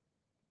report.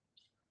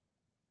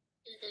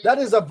 That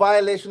is a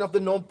violation of the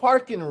no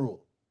parking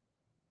rule.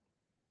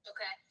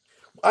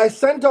 Okay. I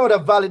sent out a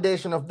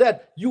validation of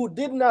debt. You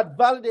did not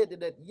validate the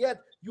debt,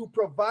 yet you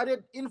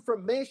provided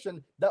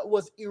information that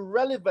was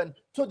irrelevant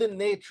to the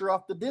nature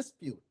of the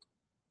dispute.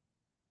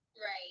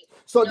 Right.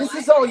 So this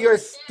is how you're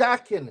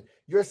stacking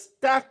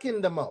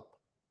them up.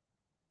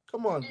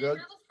 Come on, girl. I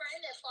have a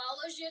friend that followed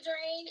follows you,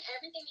 Doreen.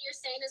 Everything you're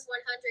saying is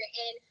 100.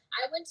 And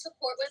I went to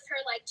court with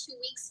her like 2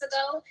 weeks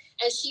ago,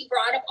 and she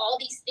brought up all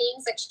these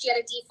things. Like she had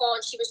a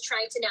default, and she was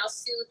trying to now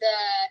sue the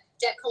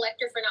debt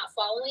collector for not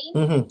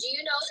following. Do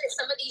you know that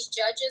some of these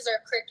judges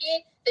are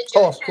crooked? The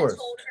judge had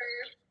told her,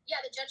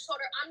 the judge told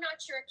her, I'm not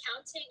your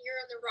accountant.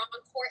 You're in the wrong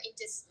court, and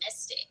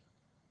dismissed it.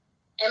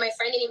 And my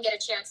friend didn't even get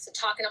a chance to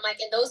talk. And I'm like,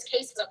 in those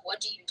cases, like,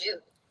 what do you do?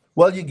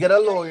 Well, you get a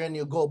lawyer and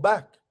you go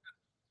back.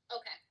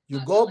 Okay.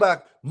 You go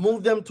back,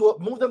 move them to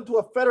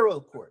a federal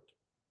court.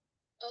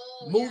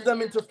 Move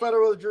them into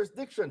federal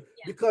jurisdiction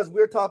because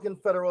we're talking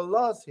federal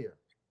laws here.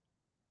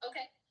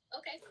 Okay.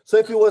 So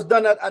if it was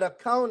done at a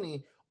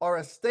county or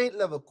a state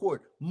level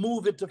court,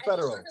 move it to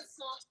federal.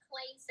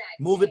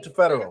 Move it to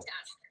federal.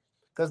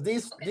 Because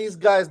these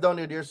guys down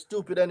here, they're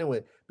stupid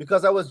anyway.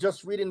 Because I was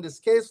just reading this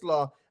case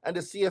law, and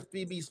the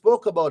CFPB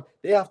spoke about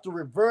they have to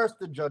reverse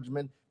the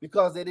judgment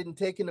because they didn't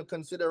take into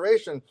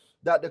consideration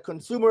that the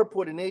consumer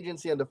reporting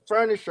agency and the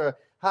furnisher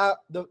have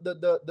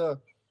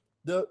the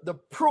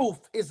proof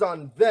is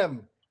on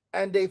them,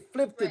 and they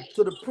flipped it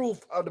to the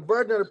proof of the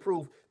burden of the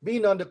proof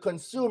being on the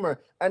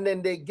consumer, and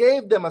then they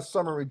gave them a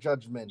summary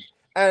judgment,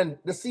 and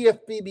the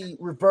CFPB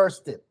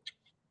reversed it.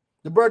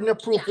 The burden of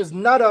proof is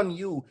not on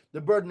you.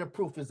 The burden of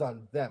proof is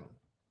on them.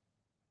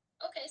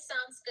 Okay,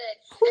 sounds good.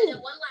 And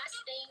then one last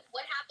thing: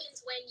 what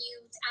happens when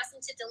you ask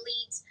them to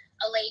delete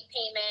a late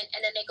payment,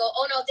 and then they go,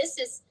 "Oh no, this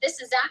is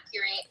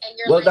accurate," and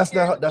you're well,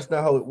 like, that's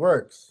not how it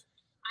works.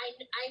 I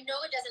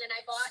know it doesn't, and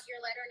I bought your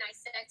letter and I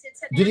sent it to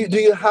them. Do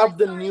you have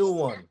the new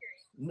one?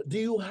 Do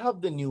you have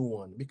the new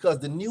one? Because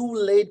the new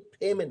late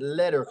payment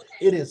letter,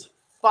 it is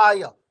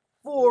fire.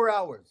 4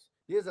 hours.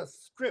 There's a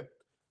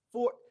script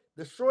for.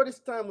 The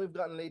shortest time we've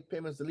gotten late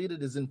payments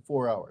deleted is in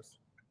 4 hours.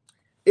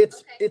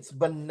 It's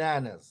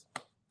bananas.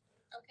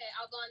 Okay,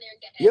 I'll go on there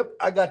and get it. Yep,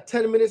 I got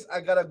 10 minutes.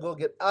 I gotta go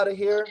get out of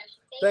here. Okay.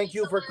 Thank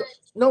you for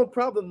no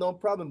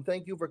problem.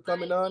 Thank you for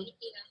coming on.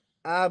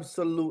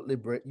 Absolutely,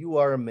 Britt. You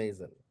are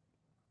amazing.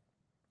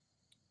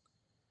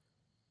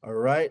 All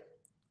right.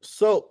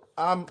 So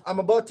I'm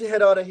about to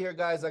head out of here,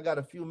 guys. I got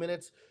a few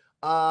minutes.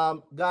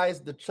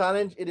 Guys, the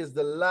challenge, it is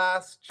the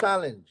last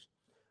challenge.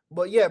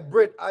 But yeah,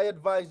 Britt, I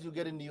advise you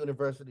get into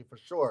university for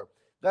sure.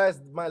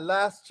 Guys, my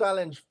last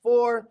challenge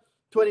for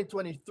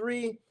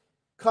 2023,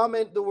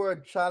 comment the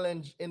word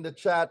challenge in the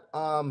chat.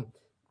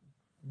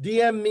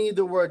 DM me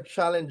the word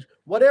challenge.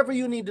 Whatever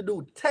you need to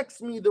do,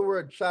 text me the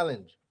word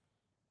challenge.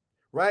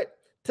 Right?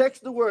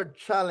 Text the word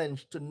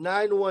challenge to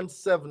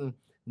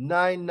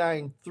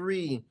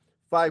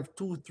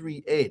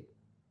 917-993-5238.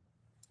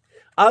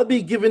 I'll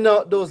be giving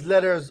out those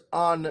letters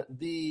on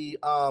the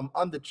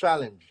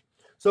challenge.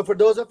 So for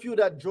those of you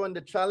that joined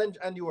the challenge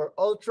and you are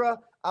ultra,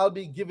 I'll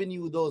be giving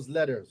you those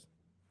letters.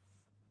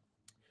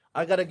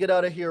 I got to get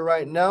out of here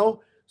right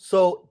now.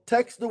 So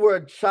text the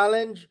word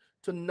challenge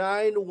to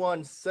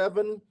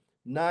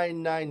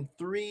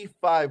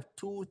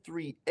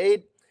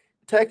 917-993-5238.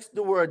 Text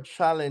the word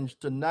challenge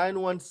to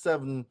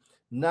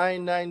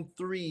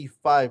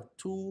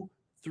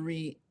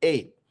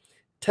 917-993-5238.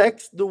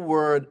 Text the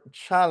word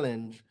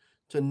challenge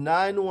to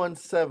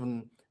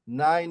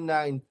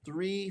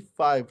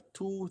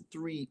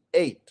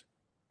 917-993-5238.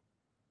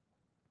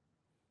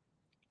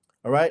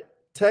 All right.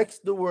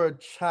 Text the word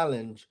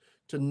challenge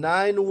to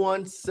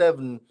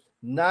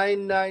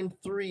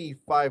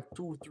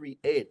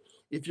 917-993-5238.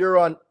 If you're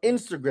on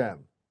Instagram,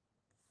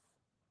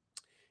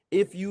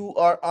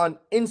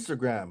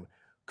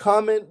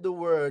 comment the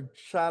word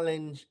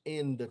challenge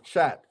in the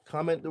chat.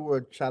 Comment the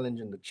word challenge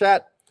in the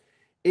chat.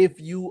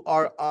 If you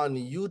are on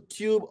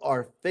YouTube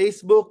or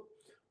Facebook,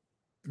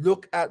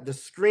 look at the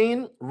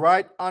screen.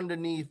 Right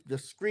underneath the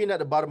screen, at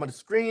the bottom of the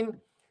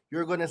screen,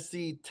 you're going to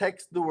see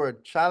text the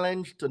word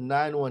challenge to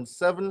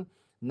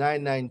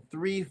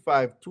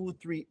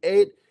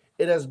 917-993-5238.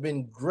 It has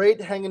been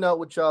great hanging out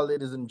with y'all,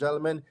 ladies and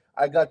gentlemen.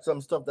 I got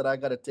some stuff that I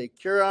got to take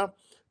care of.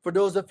 For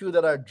those of you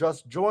that are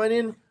just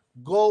joining,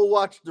 go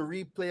watch the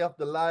replay of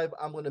the live.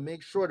 I'm going to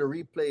make sure the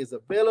replay is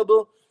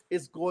available.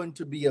 It's going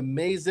to be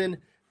amazing.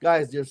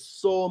 Guys, there's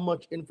so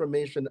much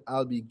information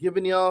I'll be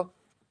giving y'all.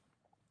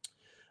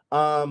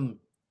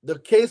 The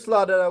case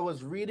law that I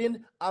was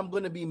reading, I'm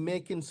going to be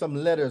making some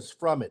letters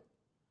from it.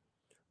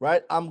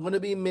 Right? I'm going to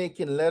be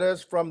making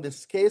letters from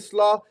this case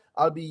law.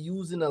 I'll be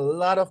using a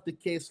lot of the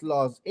case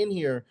laws in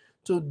here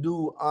to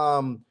do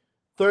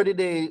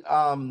 30-day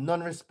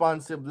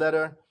non-responsive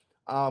letter,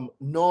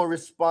 no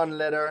respond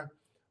letter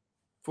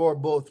for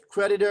both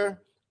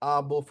creditor,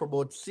 for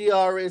both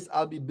CRAs.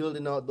 I'll be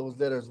building out those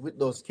letters with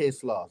those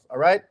case laws. All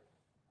right.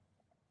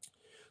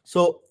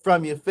 So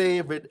from your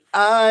favorite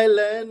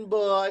island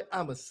boy,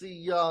 I'ma see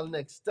y'all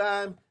next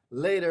time.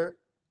 Later.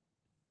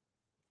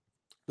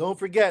 Don't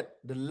forget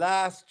the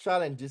last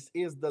challenge. This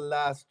is the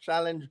last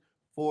challenge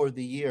for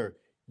the year.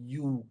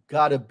 You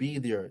gotta be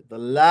there. The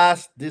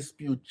last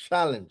dispute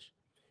challenge.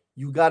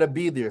 You gotta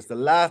be there. It's the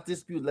last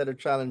dispute letter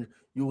challenge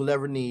you will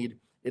ever need.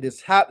 It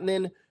is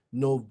happening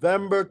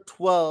November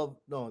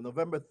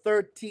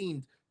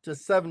 13th to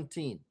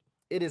 17th.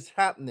 It is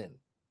happening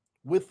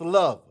with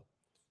love.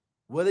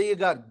 Whether you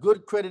got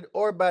good credit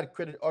or bad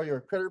credit, or you're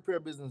a credit repair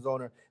business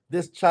owner,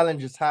 this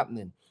challenge is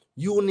happening.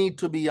 You need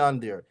to be on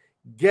there.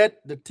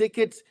 Get the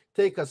tickets,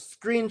 take a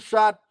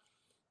screenshot,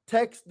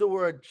 text the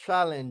word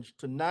challenge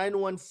to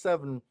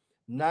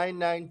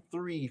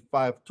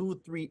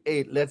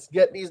 917-993-5238. Let's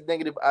get these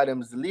negative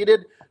items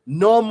deleted.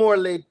 No more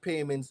late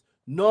payments.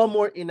 No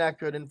more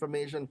inaccurate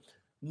information.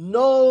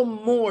 No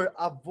more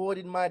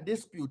avoiding my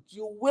dispute.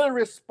 You will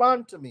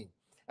respond to me.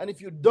 And if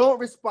you don't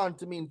respond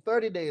to me in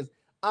 30 days,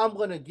 I'm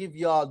going to give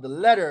y'all the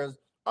letters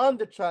on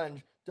the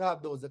challenge to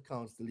have those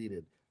accounts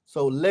deleted.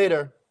 So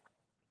later.